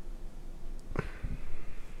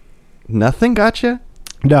 Nothing got you?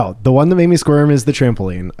 No, the one that made me squirm is the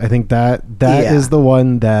trampoline. I think that is the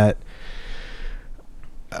one that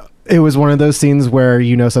it was one of those scenes where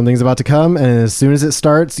something's about to come, and as soon as it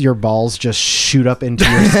starts, your balls just shoot up into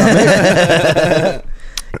your stomach.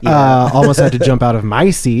 Almost had to jump out of my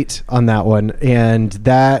seat on that one. And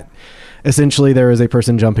that essentially there is a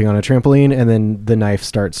person jumping on a trampoline, and then the knife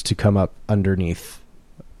starts to come up underneath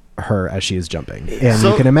her as she is jumping. And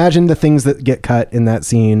you can imagine the things that get cut in that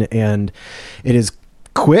scene, and it is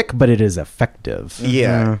quick, but it is effective.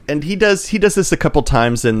 Yeah. And he does this a couple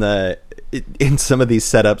times in some of these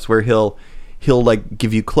setups where he'll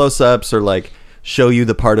give you close-ups or show you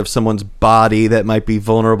the part of someone's body that might be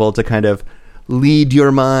vulnerable to kind of lead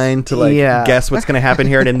your mind to guess what's going to happen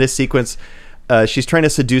here. And in this sequence, she's trying to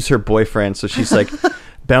seduce her boyfriend, so she's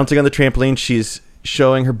bouncing on the trampoline. She's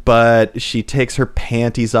showing her butt. She takes her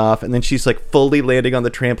panties off, and then she's like fully landing on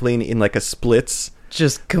the trampoline in like a splits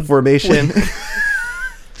formation.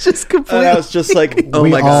 Just completely. And I was just like, oh we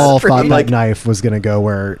my god! all thought Like, that knife was going to go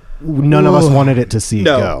where none of us wanted it to see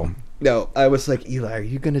go. No, I was like, Eli, are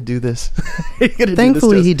you going to do this? Are you gonna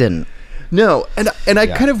Thankfully, do this to he us? didn't. No, and I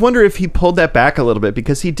kind of wonder if he pulled that back a little bit,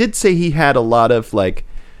 because he did say he had a lot of like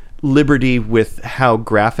liberty with how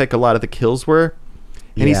graphic a lot of the kills were,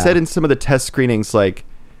 and he Yeah. said in some of the test screenings, like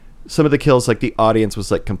some of the kills, like the audience was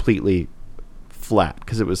like completely flat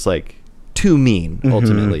because it was like too mean.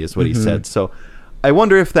 Ultimately, is what he said. So I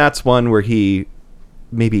wonder if that's one where he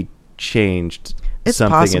maybe changed. It's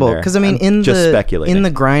something possible in there. because I mean, I'm just speculating. in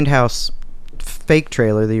the Grindhouse fake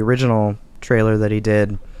trailer, the original trailer that he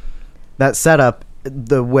did, that setup,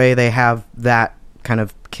 the way they have that kind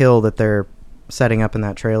of kill that they're setting up in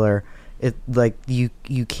that trailer, it like you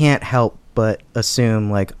can't help but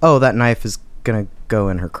assume like, oh, that knife is gonna go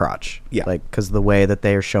in her crotch, like because the way that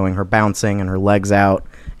they are showing her bouncing and her legs out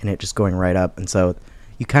and it just going right up, and so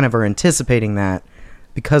you kind of are anticipating that.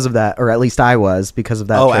 Because of that, or at least I was, because of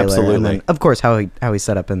that trailer. Absolutely. And then, of course, how he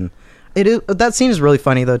set up, and that scene is really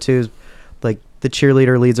funny though too. Like the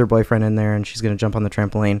cheerleader leads her boyfriend in there, and she's gonna jump on the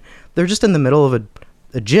trampoline. They're just in the middle of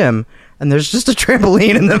a gym, and there's just a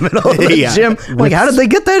trampoline in the middle of the gym. Like, how did they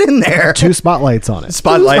get that in there? 2 spotlights on it.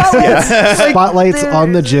 Spotlights. Yeah. Spotlights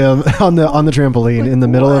on the gym, on the trampoline in the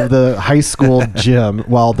middle of the high school gym,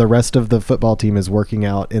 while the rest of the football team is working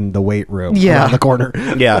out in the weight room around the corner.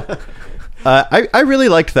 Yeah. I really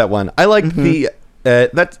liked that one. I liked the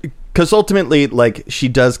that because ultimately, like, she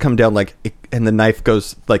does come down like, and the knife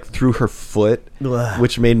goes like through her foot,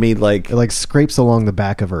 which made me like It like scrapes along the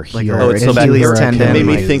back of her heel. her it's so Achilles bad. tendon. It made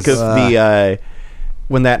me Like, think of the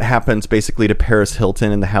when that happens basically to Paris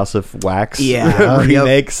Hilton in the House of Wax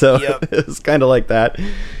remake. So it was kind of like that.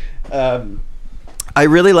 I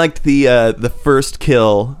really liked the first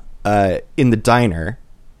kill in the diner.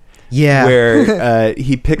 Yeah. Where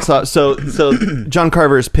he picks off. So John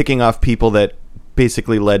Carver is picking off people that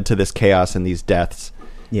basically led to this chaos and these deaths.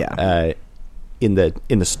 Yeah. In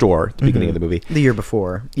the store at the beginning of the movie. The year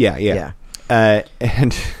before. Yeah.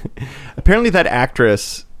 And apparently that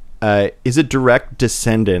actress is a direct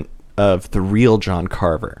descendant of the real John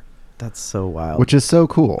Carver. That's so wild. Which is so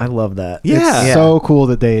cool. I love that. It's so cool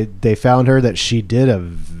that they found her, that she did a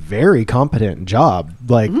very competent job.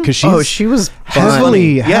 Like, because she was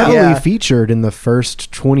heavily Yeah. featured in the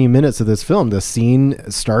first 20 minutes of this film. The scene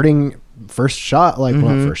starting first shot, like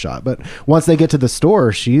well, not first shot, but once they get to the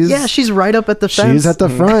store, she's right up at the fence. She's at the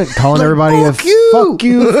front calling Like, everybody fuck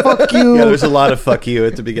you. fuck you. Yeah, there's a lot of fuck you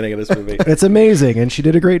at the beginning of this movie. It's amazing, and she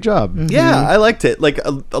did a great job. Yeah, I liked it. Like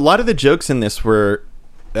a lot of the jokes in this were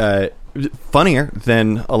funnier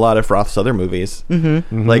than a lot of Roth's other movies.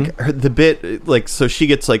 Like the bit, like, so she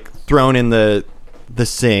gets like thrown in the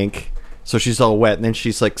sink, so she's all wet, and then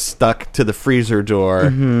she's like stuck to the freezer door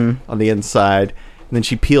on the inside, and then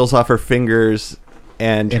she peels off her fingers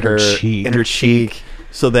and her cheek.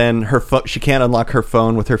 So then she can't unlock her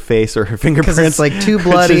phone with her face or her fingerprints. Because it's like too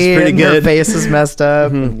bloody and her face is messed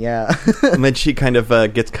up. Yeah. And then she kind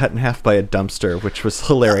of gets cut in half by a dumpster, which was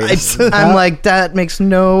hilarious. I'm like, that makes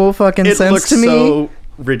no fucking It sense looks to me. so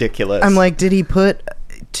ridiculous. I'm like, did he put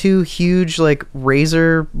 2 huge like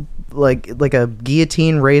razor, like a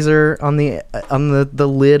guillotine razor on the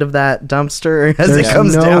lid of that dumpster as There's it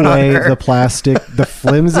comes no down way on her? the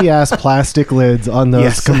flimsy ass plastic lids on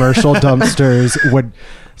those commercial dumpsters would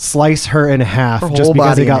slice her in half Her just whole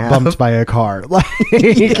because body he got in half. bumped by a car. Like,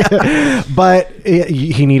 but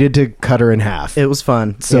he needed to cut her in half. It was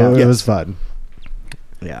fun. So it was fun.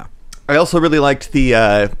 Yeah. I also really liked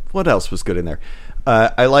the what else was good in there?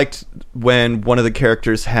 I liked when one of the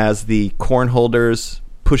characters has the corn holders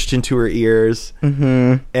pushed into her ears,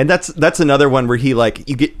 and that's another one where he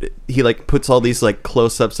puts all these like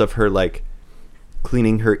close-ups of her like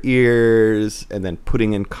cleaning her ears and then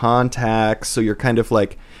putting in contacts, so you're kind of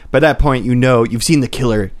like, by that point you've seen the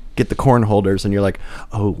killer get the corn holders, and you're like,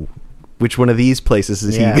 oh, which one of these places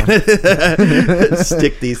is he gonna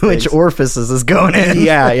stick these things? Which orifices is going in?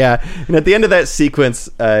 Yeah. And at the end of that sequence,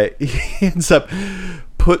 he ends up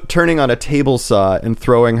turning on a table saw and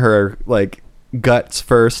throwing her like guts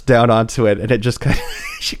first down onto it, and it just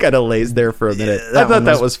she kind of lays there for a minute. I thought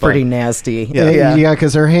that was fun. pretty nasty. Yeah,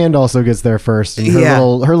 because her hand also gets there first, and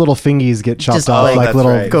her little fingies get chopped Just off like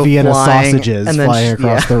little right. Vienna flying, sausages and then flying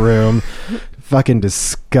across the room. Fucking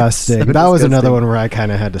disgusting. So that was another disgusting. one where I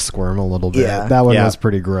kind of had to squirm a little bit. Yeah. That one was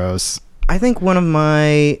pretty gross. I think one of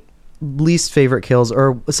my least favorite kills,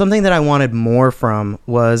 or something that I wanted more from,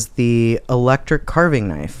 was the electric carving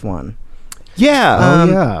knife one. Yeah.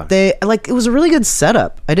 Yeah. They like it was a really good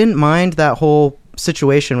setup. I didn't mind that whole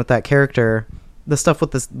situation with that character. The stuff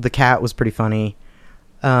with the cat was pretty funny.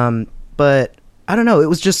 But I don't know.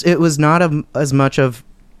 It was not as much of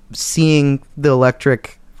seeing the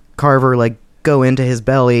electric Carver like go into his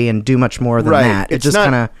belly and do much more than Right. that. It It's just not-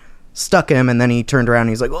 kind of stuck him, and then he turned around and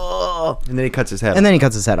he's like, oh, And then he cuts his head. and then he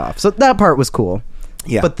cuts his head off. So that part was cool.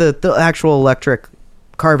 Yeah. But the actual electric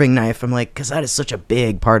carving knife, I'm like, because that is such a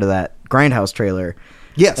big part of that Grindhouse trailer.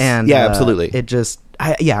 Yes. And Yeah, absolutely. It just,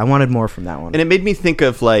 I wanted more from that one. And it made me think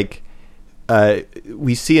of like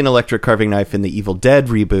we see an electric carving knife in the Evil Dead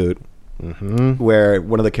reboot, where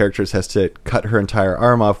one of the characters has to cut her entire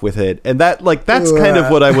arm off with it, and that's kind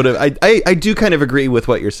of what I would have. I do kind of agree with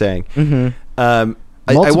what you're saying.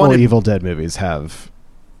 I Multiple wanted Evil Dead movies have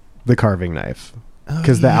the carving knife,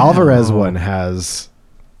 because the Alvarez one has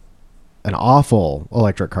an awful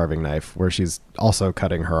electric carving knife where she's also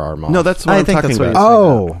cutting her arm off. No, that's what I I'm think talking that's what about.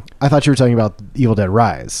 Oh, I thought you were talking about Evil Dead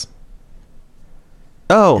Rise.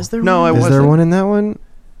 Oh, Is there no, one? I Is wasn't. there one in that one?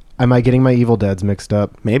 Am I getting my Evil Deads mixed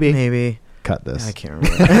up? Maybe. Maybe. Cut this. I can't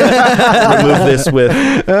remember. Remove this with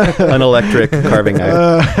an electric carving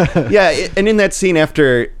knife. Yeah, and in that scene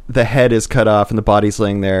after the head is cut off and the body's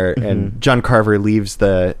laying there, and John Carver leaves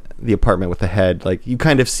the apartment with the head, like you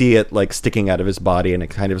kind of see it like sticking out of his body, and it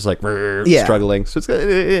kind of is like Yeah. struggling. So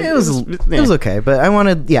It was okay, but I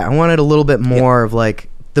wanted a little bit more of like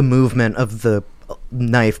the movement of the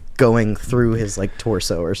knife going through his like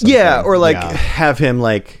torso or something. Yeah, or like Yeah. have him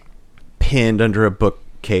like pinned under a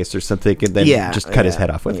bookcase or something, and then just cut his head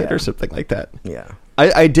off with it or something like that. Yeah.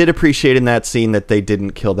 I did appreciate in that scene that they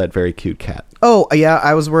didn't kill that very cute cat. Oh yeah,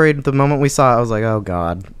 I was worried the moment we saw it. I was like, oh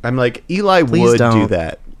god, I'm like, Eli Please would do don't.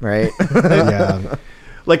 that. right? Yeah.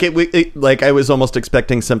 Like like I was almost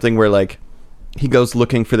expecting something where like he goes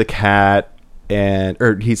looking for the cat,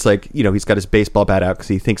 or he's like, he's got his baseball bat out because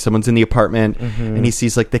he thinks someone's in the apartment, and he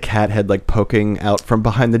sees like the cat head like poking out from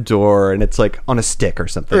behind the door, and it's like on a stick or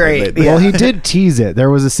something. Right. And they- Well, he did tease it. There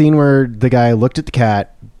was a scene where the guy looked at the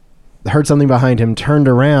cat, heard something behind him, turned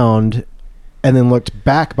around, and then looked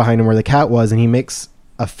back behind him where the cat was, and he makes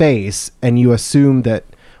a face, and you assume that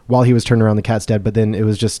while he was turned around, the cat's dead, but then it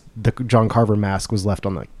was just the John Carver mask was left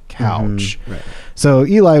on the couch. Right. So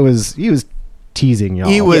Eli was teasing y'all.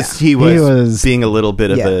 He was being a little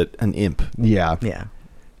bit of Yeah. an imp. Yeah. Yeah.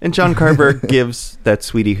 And John Carver gives that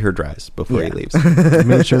sweetie her dries before he Yeah. leaves.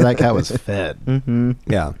 Made sure that cat was fed.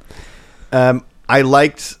 Yeah. I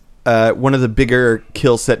liked one of the bigger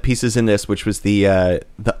kill set pieces in this, which was the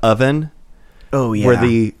oven, Oh yeah. where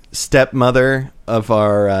the stepmother of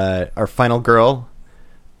our final girl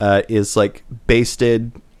is like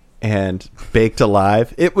basted and baked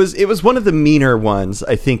alive. It was one of the meaner ones,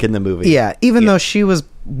 I think, in the movie. Yeah, even though she was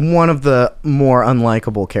one of the more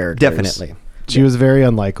unlikable characters. Definitely. She was very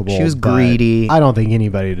unlikable. She was but greedy. I don't think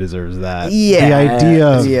anybody deserves that. Yeah. The idea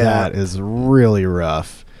of Yeah. that is really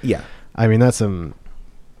rough. Yeah. I mean, that's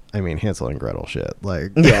Hansel and Gretel shit.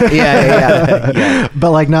 Like, Yeah.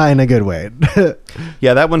 but like not in a good way.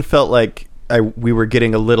 Yeah, that one felt like we were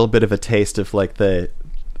getting a little bit of a taste of like the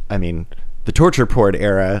torture porn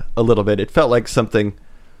era a little bit. It felt like something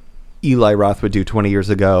Eli Roth would do 20 years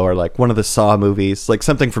ago, or like one of the Saw movies, like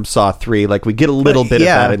something from Saw 3. Like we get a little bit of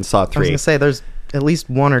that in Saw 3. I was gonna say there's at least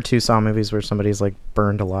one or two Saw movies where somebody's like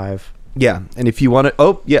burned alive. Yeah, and if you want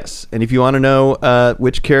to, and if you want to know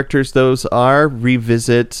which characters those are,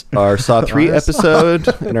 revisit our Saw 3 episode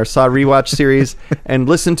in our Saw Rewatch series, and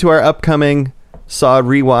listen to our upcoming Saw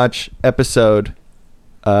Rewatch episode,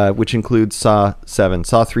 which includes Saw 7,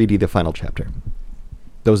 Saw 3D, the final chapter.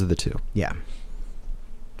 Those are the two. Yeah.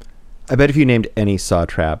 I bet if you named any Saw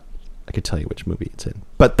trap, I could tell you which movie it's in.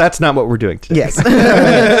 But that's not what we're doing today. Yes.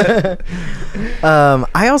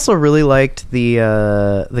 I also really liked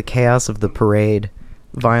the chaos of the parade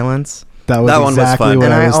violence. That was That one was exactly fun. what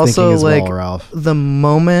And I I was also thinking as like well, Ralph. the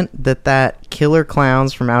moment that killer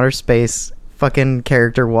clowns from outer space fucking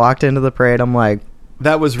character walked into the parade. I'm like,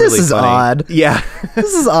 That was This really is funny. odd. Yeah.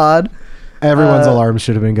 this is odd. Everyone's alarms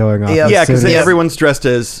should have been going off. yeah. as Yeah, because soon as- everyone's dressed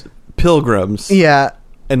as pilgrims. Yeah.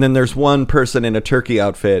 And then there's one person in a turkey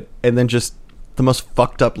outfit, and then just the most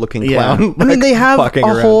fucked up looking Yeah. clown. I mean, they have a walking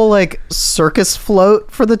around. whole like circus float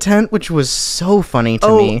for the tent, which was so funny to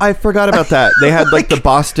me. I forgot about that. They had like the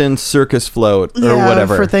Boston Circus float or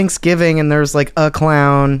whatever. for Thanksgiving, and there's like a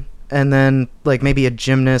clown, and then like maybe a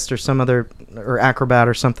gymnast or some other or acrobat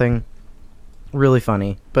or something. Really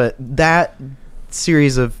funny, but that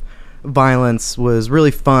series of violence was really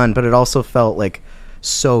fun, but it also felt like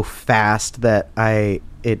so fast that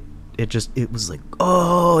it it was like,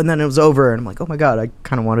 oh, and then it was over, and I'm like, oh my god, I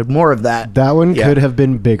kind of wanted more of that. That one Yeah. could have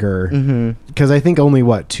been bigger because I think only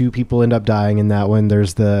 2 people end up dying in that one.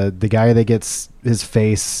 There's the guy that gets his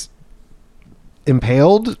face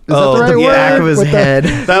impaled. Is that the right the word? back of his With the- head.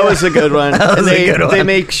 That was a good one. That was they, a good one. They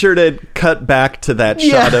make sure to cut back to that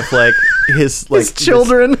Yeah. shot of like his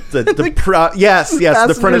children. Yes, the front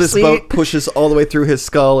passenger of his seat. boat pushes all the way through his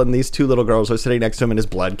skull, and these 2 little girls are sitting next to him, and his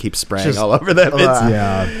blood keeps spraying Just- all over them.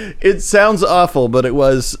 Yeah. It sounds awful, but it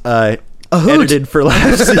was hoot. edited for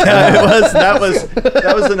laughs. Yeah, it was.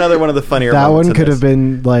 That was another one of the funnier. That moments one in could this. have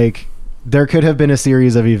been like, there could have been a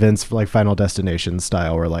series of events like Final Destination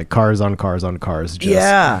style, where like cars on cars on cars, just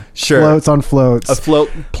Yeah. Sure. floats on floats. A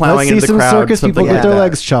float Let's plowing see into the some crowd. circus people something get like their that.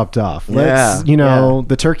 legs chopped off. Yeah. Let's,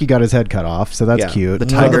 the turkey got his head cut off, so that's Yeah. cute. The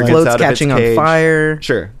The tiger gets float's out of its catching on cage. fire.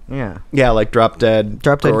 Sure. Yeah. Yeah, like Drop Dead.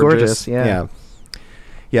 Drop Dead Gorgeous, yeah.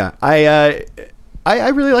 Yeah. I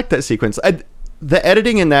really like that sequence. The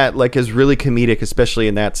editing in that like is really comedic, especially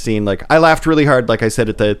in that scene. Like I laughed really hard, like I said,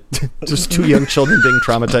 at the just 2 young children being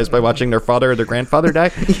traumatized by watching their father or their grandfather die.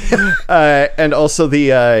 And also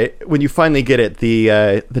the when you finally get it,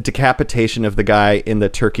 the decapitation of the guy in the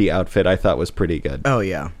turkey outfit, I thought was pretty good. Oh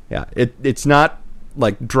yeah. Yeah, it's not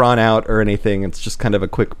like drawn out or anything. It's just kind of a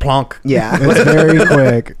quick plonk. Yeah. It's very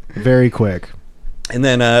quick, very quick. And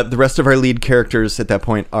then the rest of our lead characters at that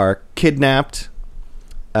point are kidnapped,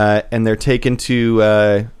 and they're taken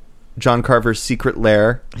to John Carver's secret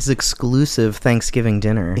lair, His exclusive Thanksgiving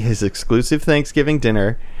dinner. his exclusive Thanksgiving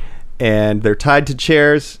dinner, and they're tied to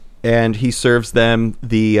chairs, and he serves them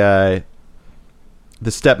the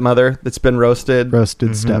stepmother that's been roasted.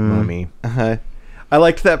 Roasted stepmommy. Uh-huh. I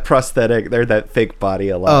liked that prosthetic, that fake body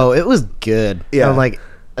a lot. Oh, it was good. Yeah. I'm like,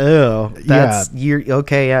 oh, that's you're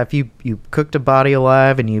okay. Yeah, if you cooked a body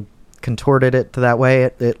alive and you contorted it to that way,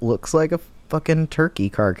 it looks like a fucking turkey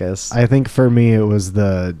carcass. I think for me it was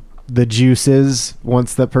the juices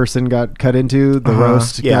once that person got cut into, the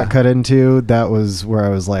roast Yeah. got cut into. That was where I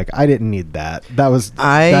was like, I didn't need that. That was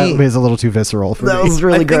a little too visceral for That me. was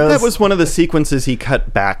really I think gross. that was one of the sequences he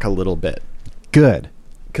cut back a little bit. Good.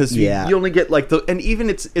 Because Yeah. you only get like and even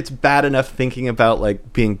it's bad enough thinking about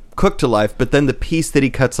like being cooked alive, but then the piece that he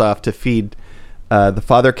cuts off to feed the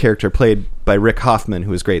father character played by Rick Hoffman,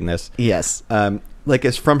 who was great in this, Yes. like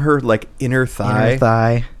is from her like inner thigh, Inner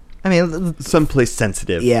thigh. I mean, someplace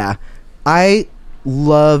sensitive. yeah. I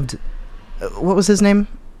loved. What was his name?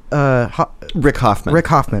 Rick Hoffman. Rick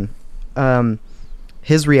Hoffman.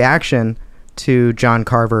 His reaction to John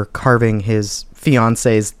Carver carving his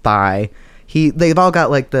fiance's thigh. They've all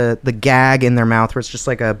got like the gag in their mouth where it's just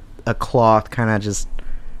like a cloth kind of just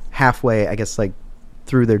halfway, I guess, like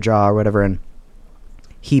through their jaw or whatever, and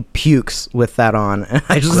he pukes with that on. And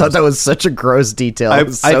I just thought that was such a gross detail. It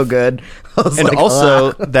was so good. I was And like,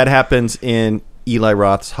 also "Ah." that happens in Eli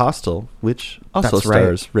Roth's Hostel, which also That's right.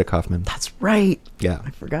 stars Rick Hoffman. That's right. Yeah.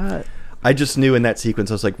 I forgot. I just knew in that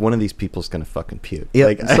sequence, I was like, one of these people's gonna fucking puke. Yep.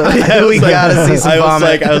 Like, So, I we was gotta see some I was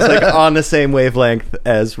vomit. like on the same wavelength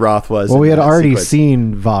as Roth was. Well, in we had that already sequence.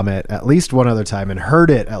 seen vomit at least one other time and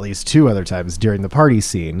heard it at least 2 other times during the party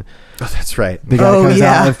scene. Oh, that's right. The guy Oh, comes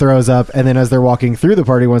yeah. out and throws up, and then as they're walking through the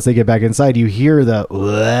party, once they get back inside, you hear the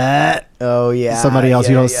 "What?" Oh yeah. Somebody else.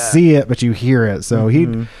 You Yeah, don't yeah. see it, but you hear it. So he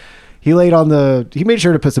laid on he made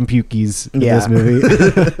sure to put some pukies in Yeah. this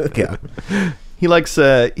movie. Yeah. He likes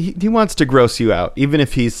he wants to gross you out, even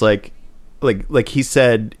if he's like he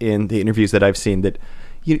said in the interviews that I've seen that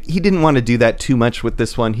he didn't want to do that too much with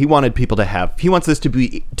this one. He wanted people he wants this to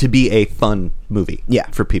be a fun movie, Yeah.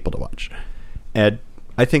 for people to watch. And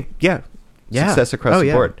I think Yeah. success across Oh, the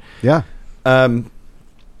yeah. board. Yeah.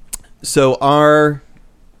 So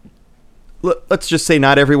let's just say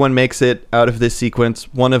not everyone makes it out of this sequence.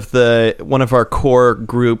 One of our core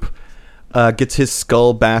group gets his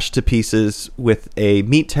skull bashed to pieces with a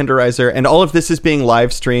meat tenderizer, and all of this is being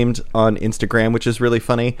live streamed on Instagram, which is really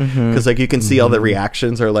funny because like you can see all the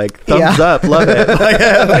reactions are like thumbs Yeah. up, love it.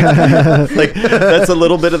 like that's a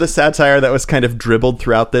little bit of the satire that was kind of dribbled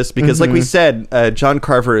throughout this because like we said, John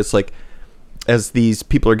Carver is like, as these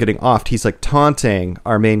people are getting offed, he's like taunting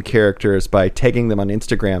our main characters by tagging them on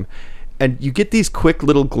Instagram, and you get these quick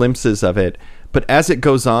little glimpses of it. But as it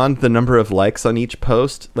goes on, the number of likes on each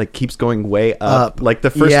post like keeps going way up. Like the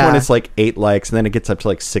first Yeah. one is like 8 likes, and then it gets up to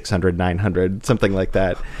like 600, 900, something like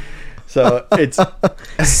that. So it's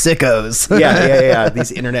Sickos. yeah.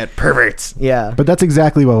 These internet perverts. Yeah. But that's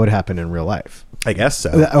exactly what would happen in real life. I guess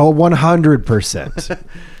so. 100%.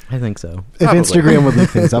 I think so. If Instagram would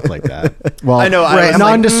leave things up like that. Well, I know, I was like,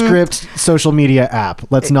 nondescript social media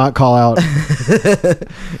app. Let's not call out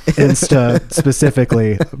Insta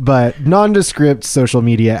specifically, but nondescript social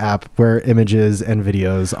media app where images and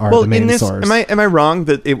videos are the main source. Am I wrong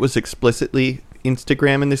that it was explicitly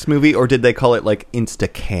Instagram in this movie, or did they call it like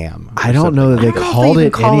Instacam? I don't know that they called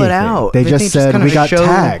it anything. They just said we got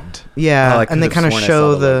tagged. Yeah, and they kind of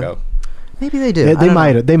show the logo. Maybe they did.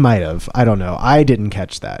 They might have. I don't know. I didn't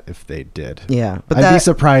catch that if they did. Yeah, but I'd be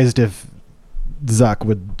surprised if Zuck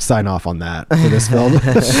would sign off on that for this film.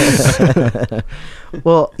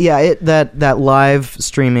 Well, yeah, that live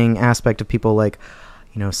streaming aspect of people like,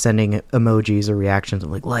 sending emojis or reactions of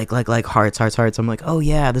like hearts. I'm like, oh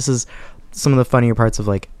yeah, this is some of the funnier parts of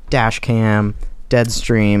like Dashcam,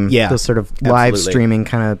 Deadstream, those sort of live streaming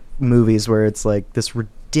kind of movies where it's like this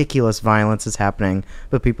ridiculous violence is happening,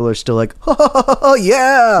 but people are still like, oh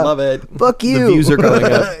yeah, love it, fuck you. The views are going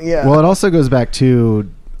up. Yeah. Well, it also goes back to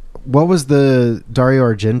what was the Dario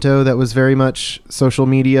Argento that was very much social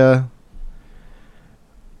media.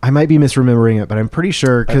 I might be misremembering it, but I'm pretty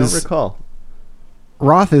sure I don't because recall.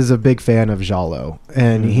 Roth is a big fan of Giallo,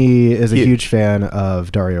 and he is a huge fan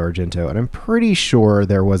of Dario Argento, and I'm pretty sure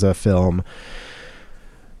there was a film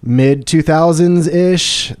mid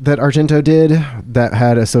 2000s-ish that Argento did that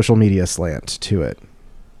had a social media slant to it.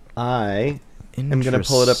 I am going to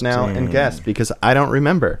pull it up now and guess because I don't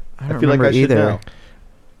remember. I feel like I should know.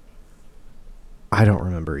 I don't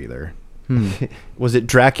remember either. Was it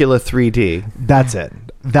Dracula 3D? That's it.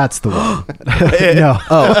 That's the one. No.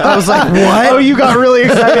 Oh, I was like, what? Oh, you got really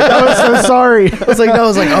excited. I was so sorry. I was like,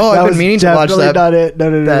 oh, I've been meaning to watch that. Not it.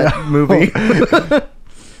 No. That movie.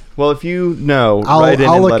 Well, if you know, write in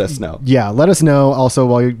and let us know. Yeah, let us know. Also,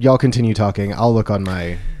 while y'all continue talking, I'll look on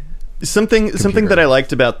my something that I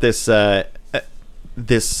liked about this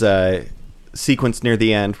sequence near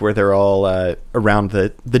the end where they're all around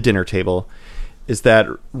the dinner table is that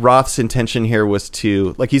Roth's intention here was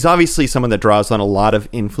to, like, he's obviously someone that draws on a lot of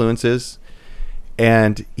influences,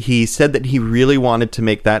 and he said that he really wanted to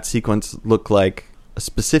make that sequence look like a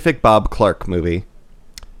specific Bob Clark movie,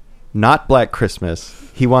 not Black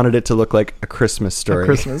Christmas. He wanted it to look like A Christmas Story. A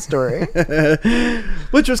Christmas Story.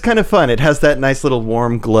 Which was kind of fun. It has that nice little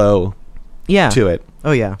warm glow to it.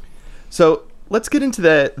 Oh, yeah. So let's get into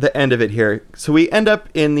the end of it here. So we end up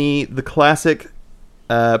in the classic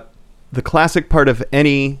part of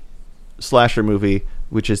any slasher movie,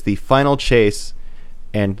 which is the final chase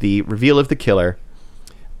and the reveal of the killer.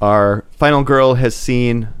 Our final girl has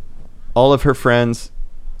seen all of her friends'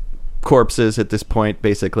 corpses at this point,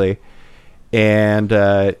 basically. And,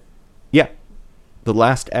 the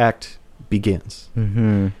last act begins.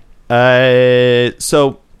 Mm-hmm.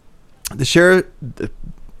 So the sheriff...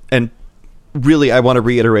 And really, I want to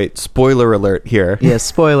reiterate, spoiler alert here. Yeah,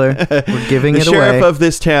 spoiler. We're giving it away. The sheriff of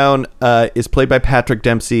this town is played by Patrick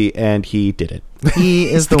Dempsey, and he did it.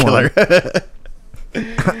 He is the one.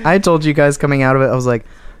 I told you guys coming out of it, I was like,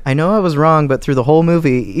 I know I was wrong, but through the whole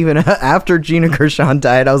movie, even after Gina Gershon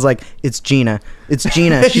died, I was like, it's Gina. It's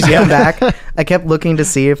Gina. She's come back. I kept looking to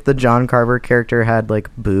see if the John Carver character had, like,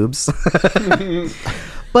 boobs.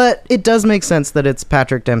 But it does make sense that it's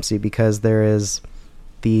Patrick Dempsey because there is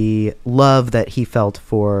the love that he felt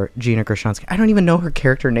for Gina Gershon's. I don't even know her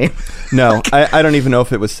character name. No, I don't even know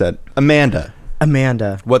if it was said. Amanda.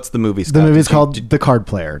 The What's the movie, Scott? The movie's called The Card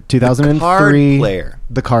Player. 2003. The Card Player.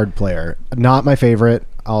 The Card Player. Not my favorite.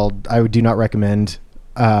 I do not recommend.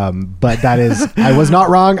 But that is, I was not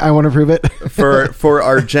wrong. I want to prove it. for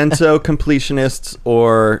Argento completionists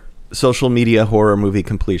or social media horror movie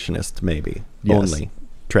completionists, maybe. Yes. Only.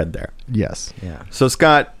 Tread there. Yes. Yeah. So,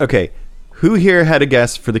 Scott, okay. Who here had a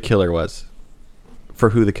guess for who the killer was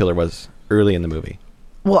early in the movie?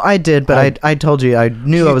 Well, I did, but I told you I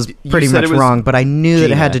knew I was pretty much wrong, but I knew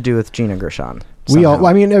that it had to do with Gina Gershon. We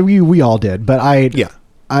all did, but I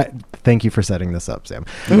thank you for setting this up, Sam.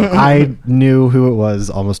 I knew who it was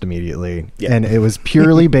almost immediately, and it was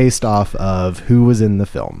purely based off of who was in the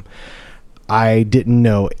film. I didn't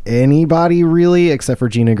know anybody really except for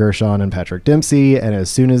Gina Gershon and Patrick Dempsey, and as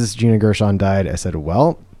soon as Gina Gershon died, I said,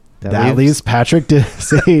 well, that leaves Patrick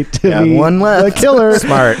Dempsey to be one left. the killer.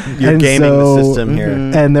 Smart. You're gaming the system here.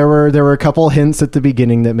 And there were a couple hints at the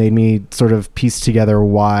beginning that made me sort of piece together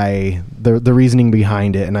why the reasoning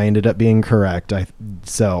behind it, and I ended up being correct. Good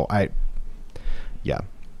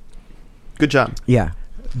job. Yeah.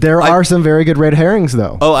 There are some very good red herrings,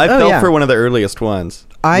 though. Oh, I fell for one of the earliest ones.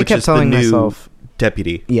 I kept telling myself,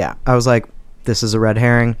 deputy. Yeah, I was like, this is a red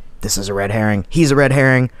herring. This is a red herring. He's a red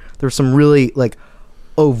herring. There's some really like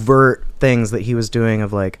overt things that he was doing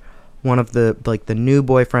of like one of the new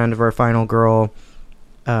boyfriend of our final girl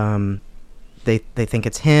They think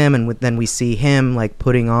it's him, and then we see him like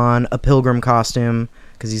putting on a pilgrim costume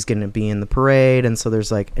because he's going to be in the parade, and so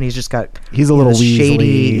there's like, and he's just got He's a little this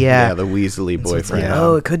shady, Weasley. yeah, the Weasley And so it's boyfriend. like,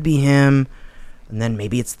 oh, it could be him, and then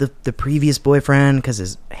maybe it's the previous boyfriend because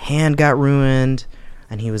his hand got ruined,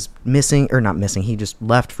 and he was missing or not missing. He just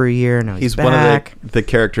left for a year. Now he's He's back. one of the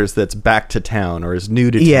characters that's back to town or is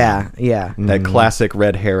new to town. Yeah. That classic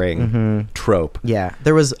red herring trope. Yeah,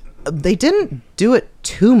 there was. They didn't do it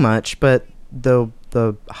too much, but the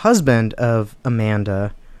husband of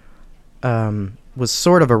Amanda was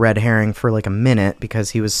sort of a red herring for like a minute because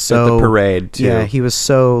he was so At the parade, too. Yeah, he was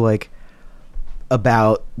so like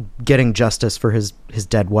about getting justice for his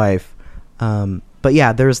dead wife. But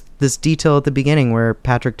yeah, there's this detail at the beginning where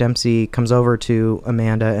Patrick Dempsey comes over to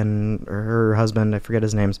Amanda and her husband, I forget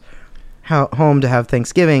his name's, home to have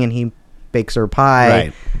Thanksgiving, and he bakes her pie,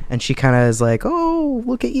 Right. and she kind of is like, "Oh,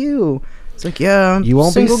 look at you." It's like, "Yeah, You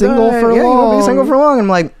won't be single guy. for You won't be long." single for long." I'm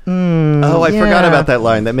like, Oh, I forgot yeah. about that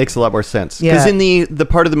line. That makes a lot more sense. Because Yeah. in the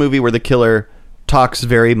part of the movie where the killer talks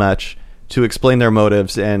very much to explain their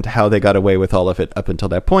motives and how they got away with all of it up until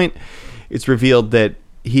that point, it's revealed that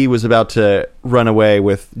he was about to run away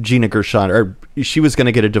with Gina Gershon, or she was going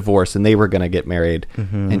to get a divorce and they were going to get married,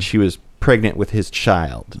 and she was pregnant with his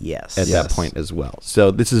child Yes. at Yes. that point as well.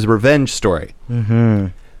 So this is a revenge story,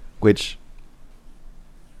 which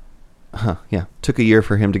took a year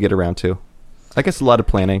for him to get around to. I guess a lot of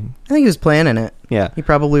planning. I think he was planning it. Yeah. He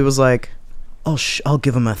probably was like, I'll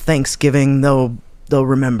give him a Thanksgiving. They'll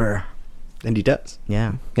remember. And he does.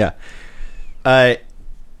 Yeah. Yeah. I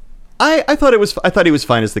thought I thought he was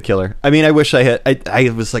fine as the killer. I mean, I wish I had. I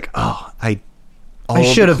was like, all I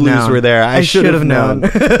should the have clues known. were there. I should have known.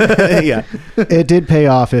 Yeah. It did pay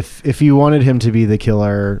off if you wanted him to be the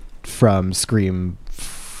killer from Scream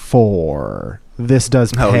 4. This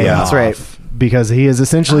does pay Oh, yeah. off. That's right. Because he is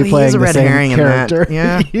essentially Oh, he is playing a the red same herring in that. character.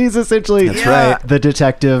 Yeah. He's essentially That's right. the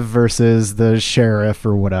detective versus the sheriff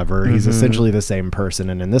or whatever. He's essentially the same person.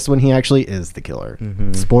 And in this one, he actually is the killer.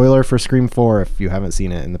 Spoiler for Scream 4 if you haven't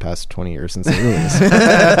seen it in the past 20 years since it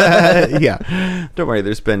released. Yeah. Don't worry.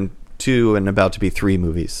 There's been 2 and about to be 3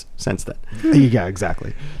 movies since then. Yeah,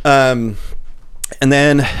 exactly. And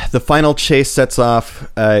then the final chase sets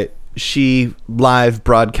off. She live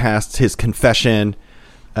broadcasts his confession.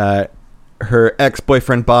 Her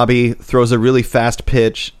ex-boyfriend Bobby throws a really fast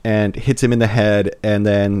pitch and hits him in the head, and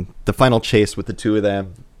then the final chase with the two of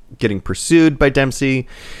them getting pursued by Dempsey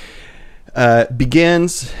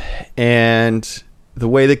begins. And the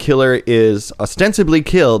way the killer is ostensibly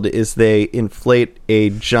killed is they inflate a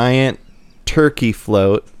giant turkey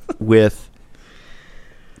float with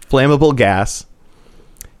flammable gas,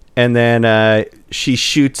 and then she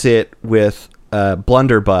shoots it with a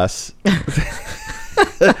blunderbuss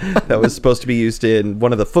that was supposed to be used in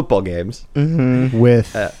one of the football games.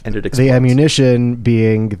 With And it the explodes. ammunition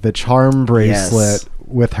being the charm bracelet Yes.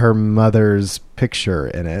 with her mother's picture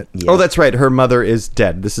in it. Oh, that's right. Her mother is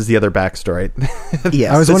dead. This is the other backstory.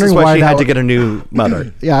 Yes. I was This wondering is why why she that had to get a new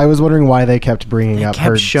mother. Yeah, I was wondering why they kept bringing up kept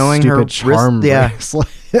her showing her stupid charm wrist- yeah. bracelet.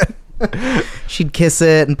 She'd kiss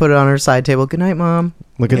it and put it on her side table. Good night, Mom.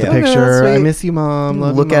 Look at Yeah. the Okay, picture. that's I sweet. miss you, Mom.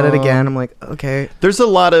 Love Look you, at it Mom. again. I'm like, okay. There's a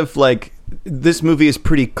lot of like, this movie is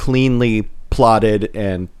pretty cleanly plotted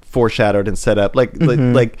and foreshadowed and set up. Like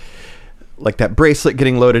that bracelet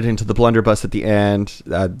getting loaded into the blunderbuss at the end,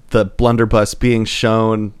 the blunderbuss being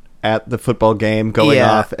shown at the football game going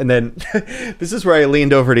Yeah. off. And then this is where I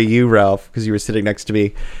leaned over to you, Ralph, because you were sitting next to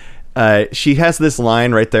me. She has this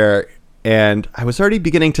line right there, and I was already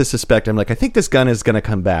beginning to suspect. I'm like, I think this gun is going to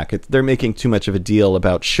come back. They're making too much of a deal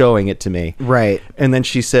about showing it to me. Right. And then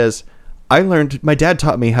she says, my dad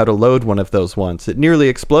taught me how to load one of those once. It nearly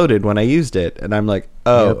exploded when I used it. And I'm like,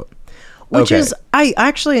 oh, Which okay. is, I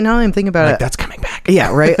actually, now that I'm thinking about Like, it, that's coming back.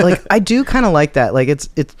 yeah, right. Like, I do kind of like that. Like, it's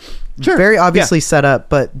Sure. very obviously Yeah. set up,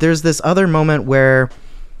 but there's this other moment where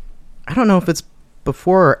I don't know if it's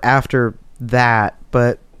before or after that,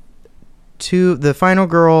 but the final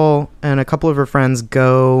girl and a couple of her friends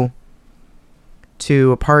go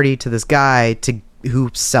to a party to this guy who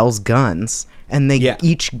sells guns, and they Yeah.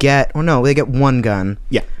 each get, they get one gun.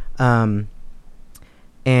 Yeah.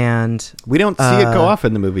 And We don't see it go off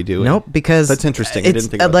in the movie, do we? nope, because That's interesting. I It's,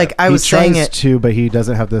 didn't think about like that. I was he saying tries it. to, but he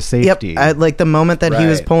doesn't have the safety. Yep. Like the moment that he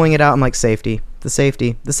was Right. pulling it out, I'm like, safety. The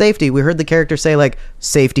safety. We heard the character say like,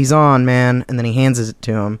 safety's on, man. And then he hands it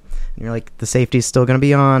to him. And you're like, the safety's still going to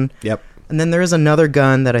be on. Yep. And then there is another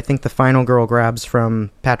gun that I think the final girl grabs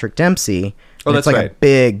from Patrick Dempsey. Oh, And that's it's like right. a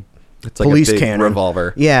big It's like police a big cannon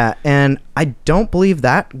revolver. Yeah, and I don't believe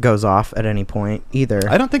that goes off at any point either.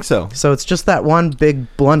 I don't think so. So it's just that one big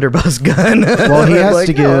blunderbuss gun. Well, he has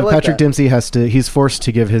to give I like Patrick that. Dempsey he's forced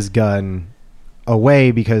to give his gun away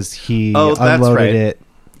because he Oh, that's unloaded right. it.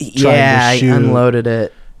 Yeah, he unloaded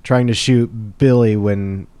it. Trying to shoot Billy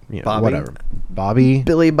when Bobby? whatever. Bobby,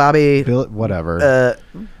 Bobby, whatever.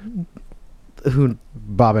 who?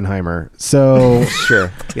 Bobenheimer. So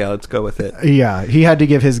Sure. Yeah, let's go with it. yeah, he had to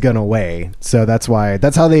give his gun away. So that's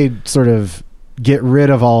how they sort of get rid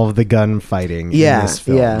of all of the gun fighting in this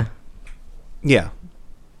film. Yeah. Yeah.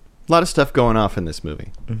 A lot of stuff going off in this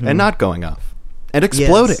movie. And not going off. And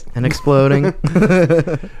exploding. Yes, and exploding.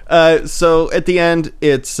 So at the end,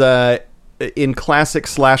 it's in classic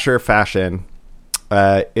slasher fashion.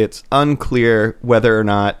 It's unclear whether or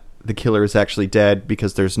not the killer is actually dead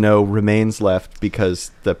because there's no remains left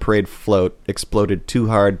because the parade float exploded too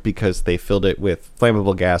hard because they filled it with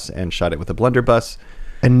flammable gas and shot it with a blunderbuss.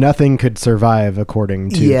 And nothing could survive,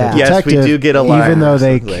 according to Yeah. the Yes, detective. we do get a line even though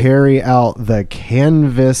they or something. carry out the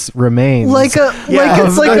canvas remains. like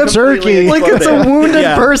it's like a a turkey. like it's a wounded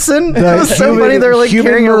Yeah. person. The It was so human- funny. They're like human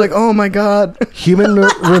carrying her, mer- like, oh my god, Human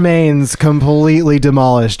remains completely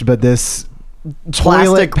demolished, but this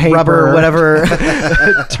toilet plastic paper, rubber, whatever.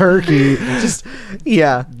 turkey. Just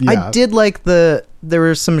yeah. Yeah. I did like there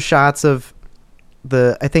were some shots of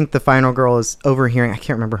I think the final girl is overhearing. I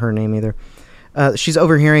can't remember her name either. She's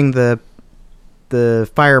overhearing the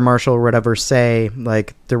fire marshal or whatever say,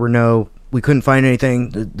 like, we couldn't find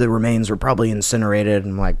anything. The remains were probably incinerated.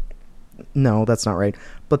 And I'm like, no, that's not right.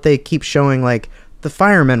 But they keep showing, like, the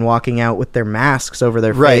firemen walking out with their masks over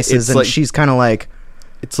their Right, faces, it's and like- she's kind of like,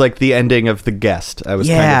 It's like the ending of The Guest. I was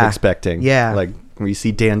kind Yeah. of expecting. Yeah. Like where you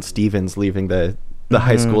see Dan Stevens leaving the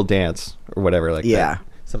high school dance or whatever like Yeah. that.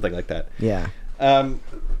 Something like that. yeah.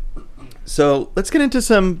 So let's get into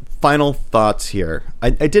some final thoughts here.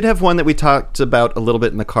 I did have one that we talked about a little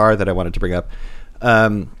bit in the car that I wanted to bring up.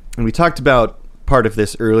 And we talked about part of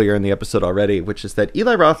this earlier in the episode already, which is that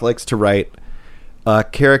Eli Roth likes to write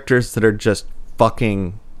characters that are just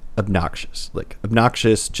fucking obnoxious. Like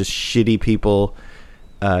obnoxious, just shitty people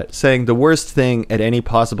saying the worst thing at any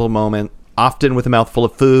possible moment, often with a mouthful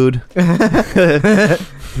of food.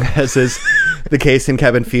 As is the case in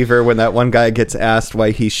Cabin Fever when that one guy gets asked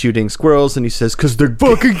why he's shooting squirrels and he says, "'Cause they're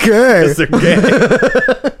fucking gay." 'Cause they're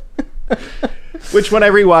gay. Which when I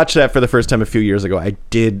rewatched that for the first time a few years ago, I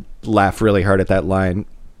did laugh really hard at that line.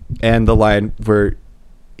 And the line where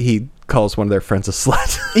he calls one of their friends a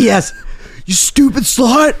slut. Yes. You stupid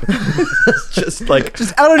slut. Just like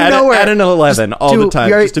Just out of at nowhere. at an 11 all the time,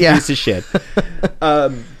 you're- just a yeah. piece of shit.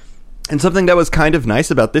 And something that was kind of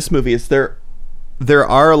nice about this movie is there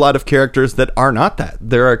are a lot of characters that are not that.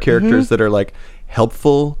 There are characters that are like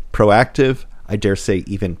helpful, proactive, I dare say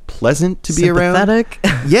even pleasant to be around. Sympathetic.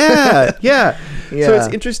 Yeah. So Yeah.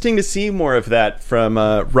 it's interesting to see more of that from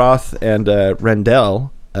Roth and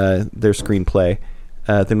Rendell, their screenplay,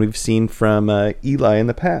 than we've seen from Eli in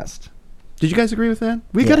the past. Did you guys agree with that?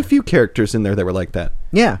 We got a few characters in there that were like that.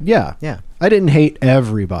 Yeah. Yeah. Yeah. I didn't hate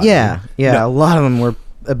everybody. Yeah. Yeah. No. A lot of them were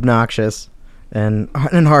obnoxious and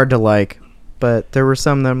hard to like, but there were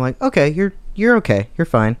some that I'm like, okay, you're okay, you're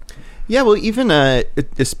fine. Yeah, well, even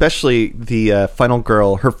especially the final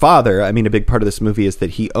girl, her father. I mean, a big part of this movie is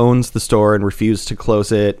that he owns the store and refused to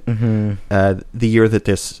close it. The year that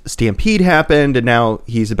this stampede happened, and now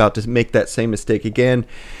he's about to make that same mistake again.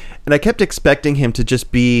 And I kept expecting him to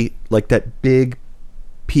just be like that big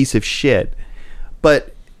piece of shit,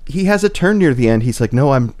 but he has a turn near the end. He's like,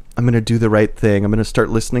 "No, I'm going to do the right thing. I'm going to start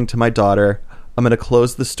listening to my daughter. I'm going to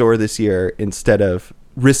close the store this year instead of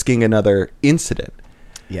risking another incident."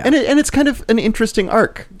 Yeah. And it's kind of an interesting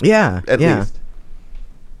arc, Yeah. at yeah. least.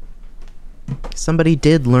 Somebody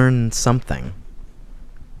did learn something.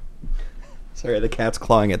 Sorry, the cat's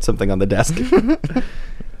clawing at something on the desk.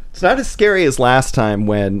 It's not as scary as last time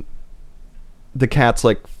when the cat's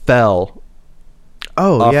like fell.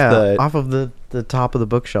 Oh, Off yeah. the- Off of the top of the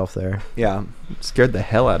bookshelf there. Yeah, scared the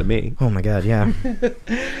hell out of me. Oh my god, yeah.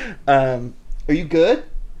 Are you good?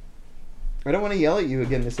 I don't want to yell at you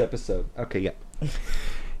again this episode. Okay, yeah.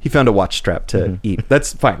 He found a watch strap to eat.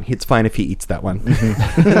 That's fine. It's fine if he eats that one.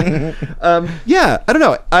 Yeah, I don't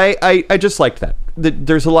know. I just liked that.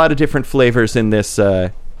 There's a lot of different flavors in this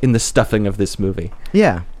in the stuffing of this movie.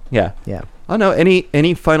 Yeah. Yeah. Yeah. I don't know.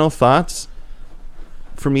 Any final thoughts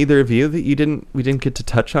from either of you that we didn't get to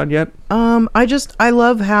touch on yet? I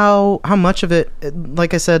love how much of it,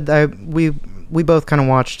 like I said, we both kind of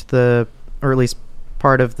watched or at least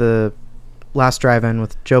part of the last drive-in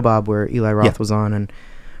with Joe Bob where Eli Roth was on, and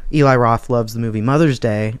Eli Roth loves the movie Mother's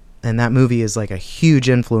Day, And that movie is like a huge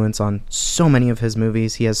influence on so many of his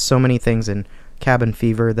movies. He has so many things in Cabin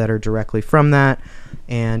Fever that are directly from that.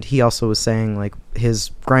 And he also was saying like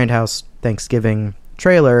his Grindhouse Thanksgiving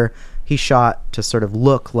trailer he shot to sort of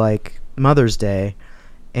look like Mother's Day,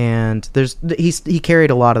 and he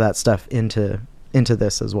carried a lot of that stuff into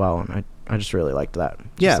this as well, and I just really liked that.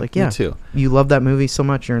 Yeah, just like, me too. You love that movie so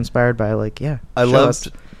much, you're inspired by I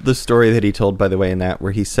loved the story that he told, by the way, in that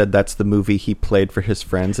where he said that's the movie he played for his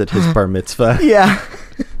friends at his bar mitzvah. Yeah.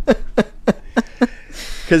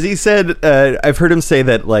 Because he said, I've heard him say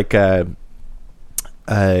that, like,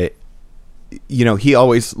 he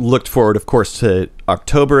always looked forward, of course, to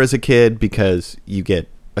October as a kid because you get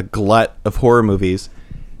a glut of horror movies.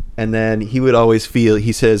 And then he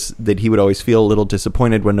says that he would always feel a little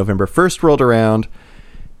disappointed when November 1st rolled around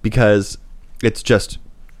because it's just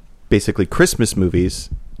basically Christmas movies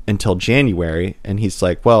until January. And he's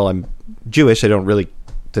like, well, I'm Jewish.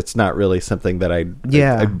 That's not really something that I'm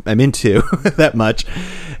into that much.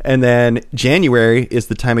 And then January is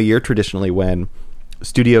the time of year traditionally when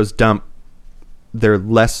studios dump their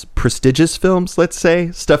less prestigious films, let's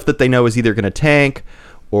say, stuff that they know is either going to tank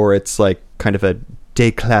or it's like kind of a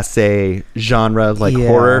déclassé genre like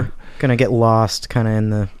horror. Gonna get lost kind of in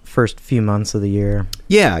the first few months of the year.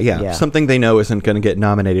 Yeah. Something they know isn't going to get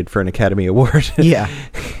nominated for an Academy Award. Yeah.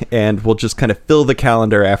 And we'll just kind of fill the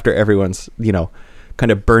calendar after everyone's,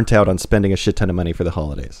 kind of burnt out on spending a shit ton of money for the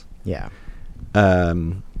holidays. Yeah.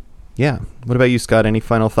 Yeah. What about you, Scott? Any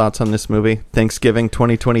final thoughts on this movie? Thanksgiving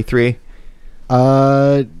 2023?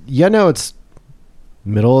 It's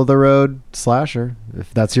middle of the road slasher.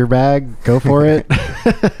 If that's your bag, go for it.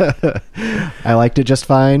 I liked it just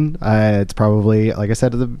fine. It's probably, like I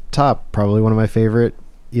said at the top, probably one of my favorite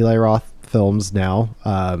Eli Roth films now.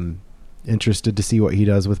 Interested to see what he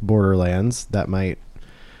does with Borderlands. That might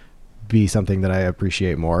be something that I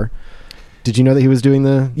appreciate more. Did you know that he was doing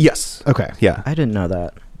the... Yes. Okay. Yeah. I didn't know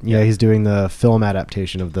that. Yeah, he's doing the film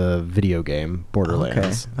adaptation of the video game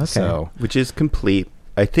Borderlands. Okay. So, which is complete.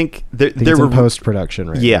 I think there it's were in post-production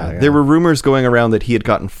right now. Yeah, there were rumors going around that he had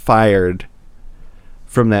gotten fired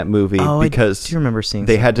from that movie because I do remember seeing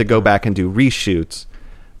they had to go back and do reshoots.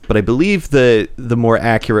 But I believe the more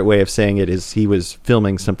accurate way of saying it is he was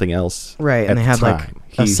filming something else. Right, and they had like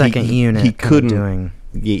a second unit. He couldn't doing.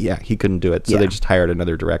 Yeah, he couldn't do it, so they just hired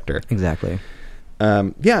another director. Exactly.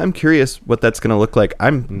 I'm curious what that's going to look like.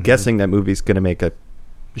 I'm guessing that movie's going to make a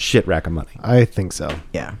shit rack of money. I think so.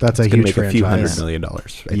 Yeah, that's it's a huge make franchise. A few $100 million. I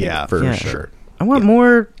think, for sure. I want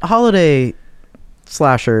more holiday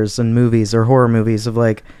slashers and movies or horror movies of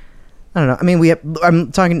like, I don't know. I mean,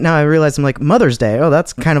 I'm talking now. I realize I'm like Mother's Day. Oh,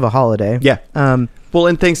 that's kind of a holiday. Yeah. Well,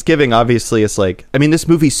 and Thanksgiving obviously is like. I mean, this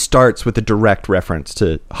movie starts with a direct reference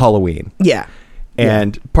to Halloween. Yeah.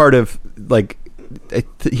 And part of like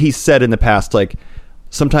he said in the past, like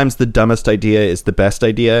sometimes the dumbest idea is the best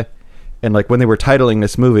idea. And like when they were titling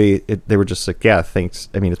this movie, they were just like, yeah, thanks.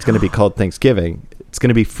 I mean, it's going to be called Thanksgiving. It's going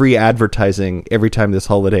to be free advertising every time this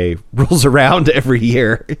holiday rolls around every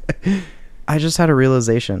year. I just had a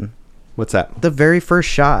realization. What's that? The very first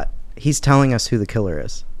shot, he's telling us who the killer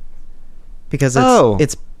is. Because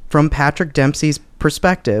it's from Patrick Dempsey's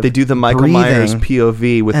perspective. They do the Michael Myers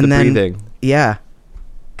POV with the breathing. Yeah.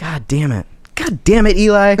 God damn it,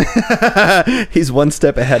 Eli. He's one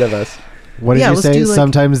step ahead of us. What did you say?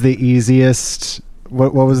 Sometimes the easiest...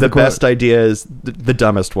 What was the quote? Best idea is the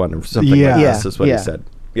dumbest one or something like this is what he said.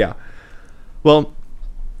 Yeah. Well,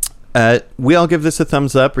 we all give this a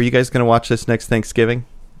thumbs up. Are you guys going to watch this next Thanksgiving?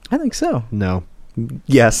 I think so. No.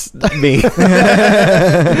 Yes, me.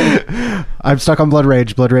 I'm stuck on Blood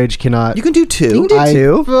Rage. Blood Rage cannot... You can do two. You can do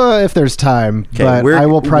two. If there's time. Okay, but I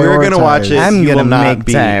will prioritize... We're going to watch it. I'm going to make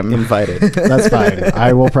be time. Invited. That's fine.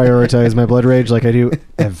 I will prioritize my Blood Rage like I do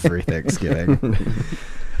every Thanksgiving.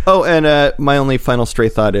 Oh, and my only final stray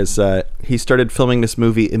thought is he started filming this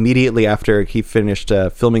movie immediately after he finished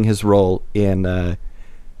filming his role in The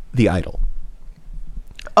Idol.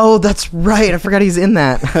 Oh, that's right. I forgot he's in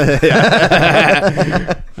that.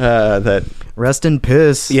 That Rest in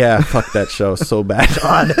piss. Yeah, fuck that show so bad.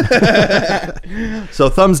 So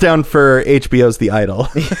thumbs down for HBO's The Idol.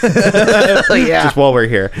 Yeah. Just while we're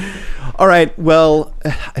here. All right, well,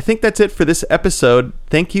 I think that's it for this episode.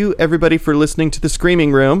 Thank you, everybody, for listening to The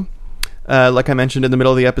Screaming Room. Like I mentioned in the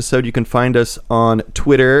middle of the episode, you can find us on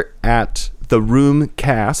Twitter at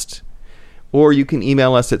TheRoomCast, or you can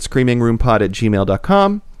email us at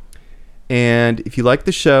screamingroompod@gmail.com. And if you like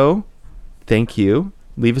the show, thank you.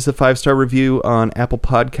 Leave us a 5-star review on Apple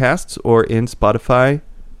Podcasts or in Spotify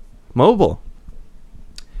Mobile.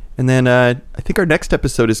 And then I think our next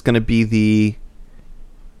episode is going to be the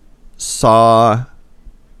Saw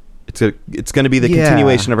It's going to be the Yeah.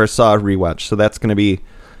 continuation of our Saw rewatch. So that's going to be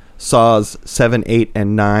Saws 7, 8,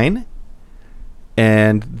 and 9.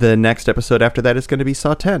 And the next episode after that is going to be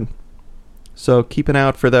Saw 10. So keep an eye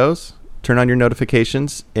out for those. Turn on your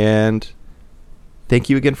notifications. And thank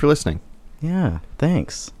you again for listening. Yeah,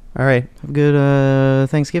 thanks. All right. Have a good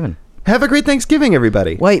Thanksgiving. Have a great Thanksgiving,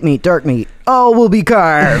 everybody. White meat, dark meat, all will be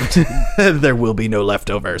carved. There will be no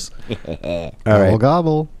leftovers. All Gobble, right.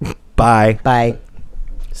 gobble. Bye. Bye.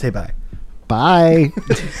 Say bye. Bye.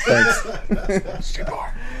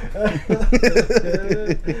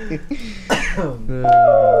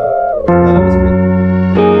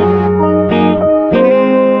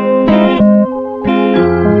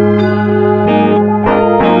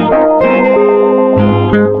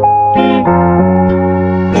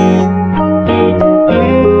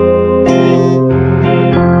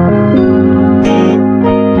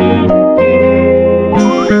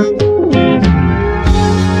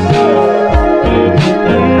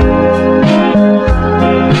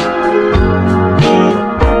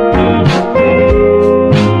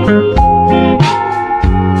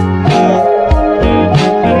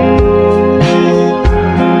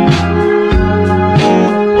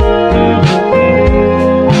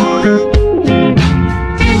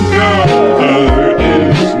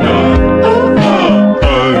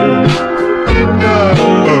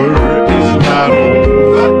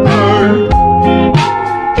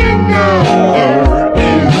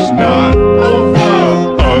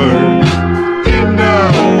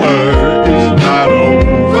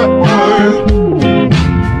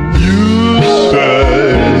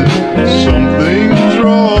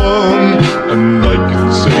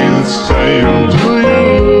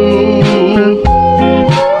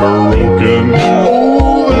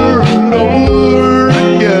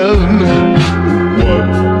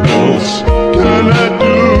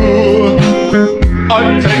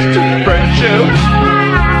 I've tasted friendship.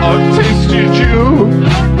 I've tasted you.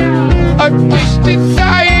 I've tasted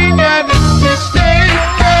dying.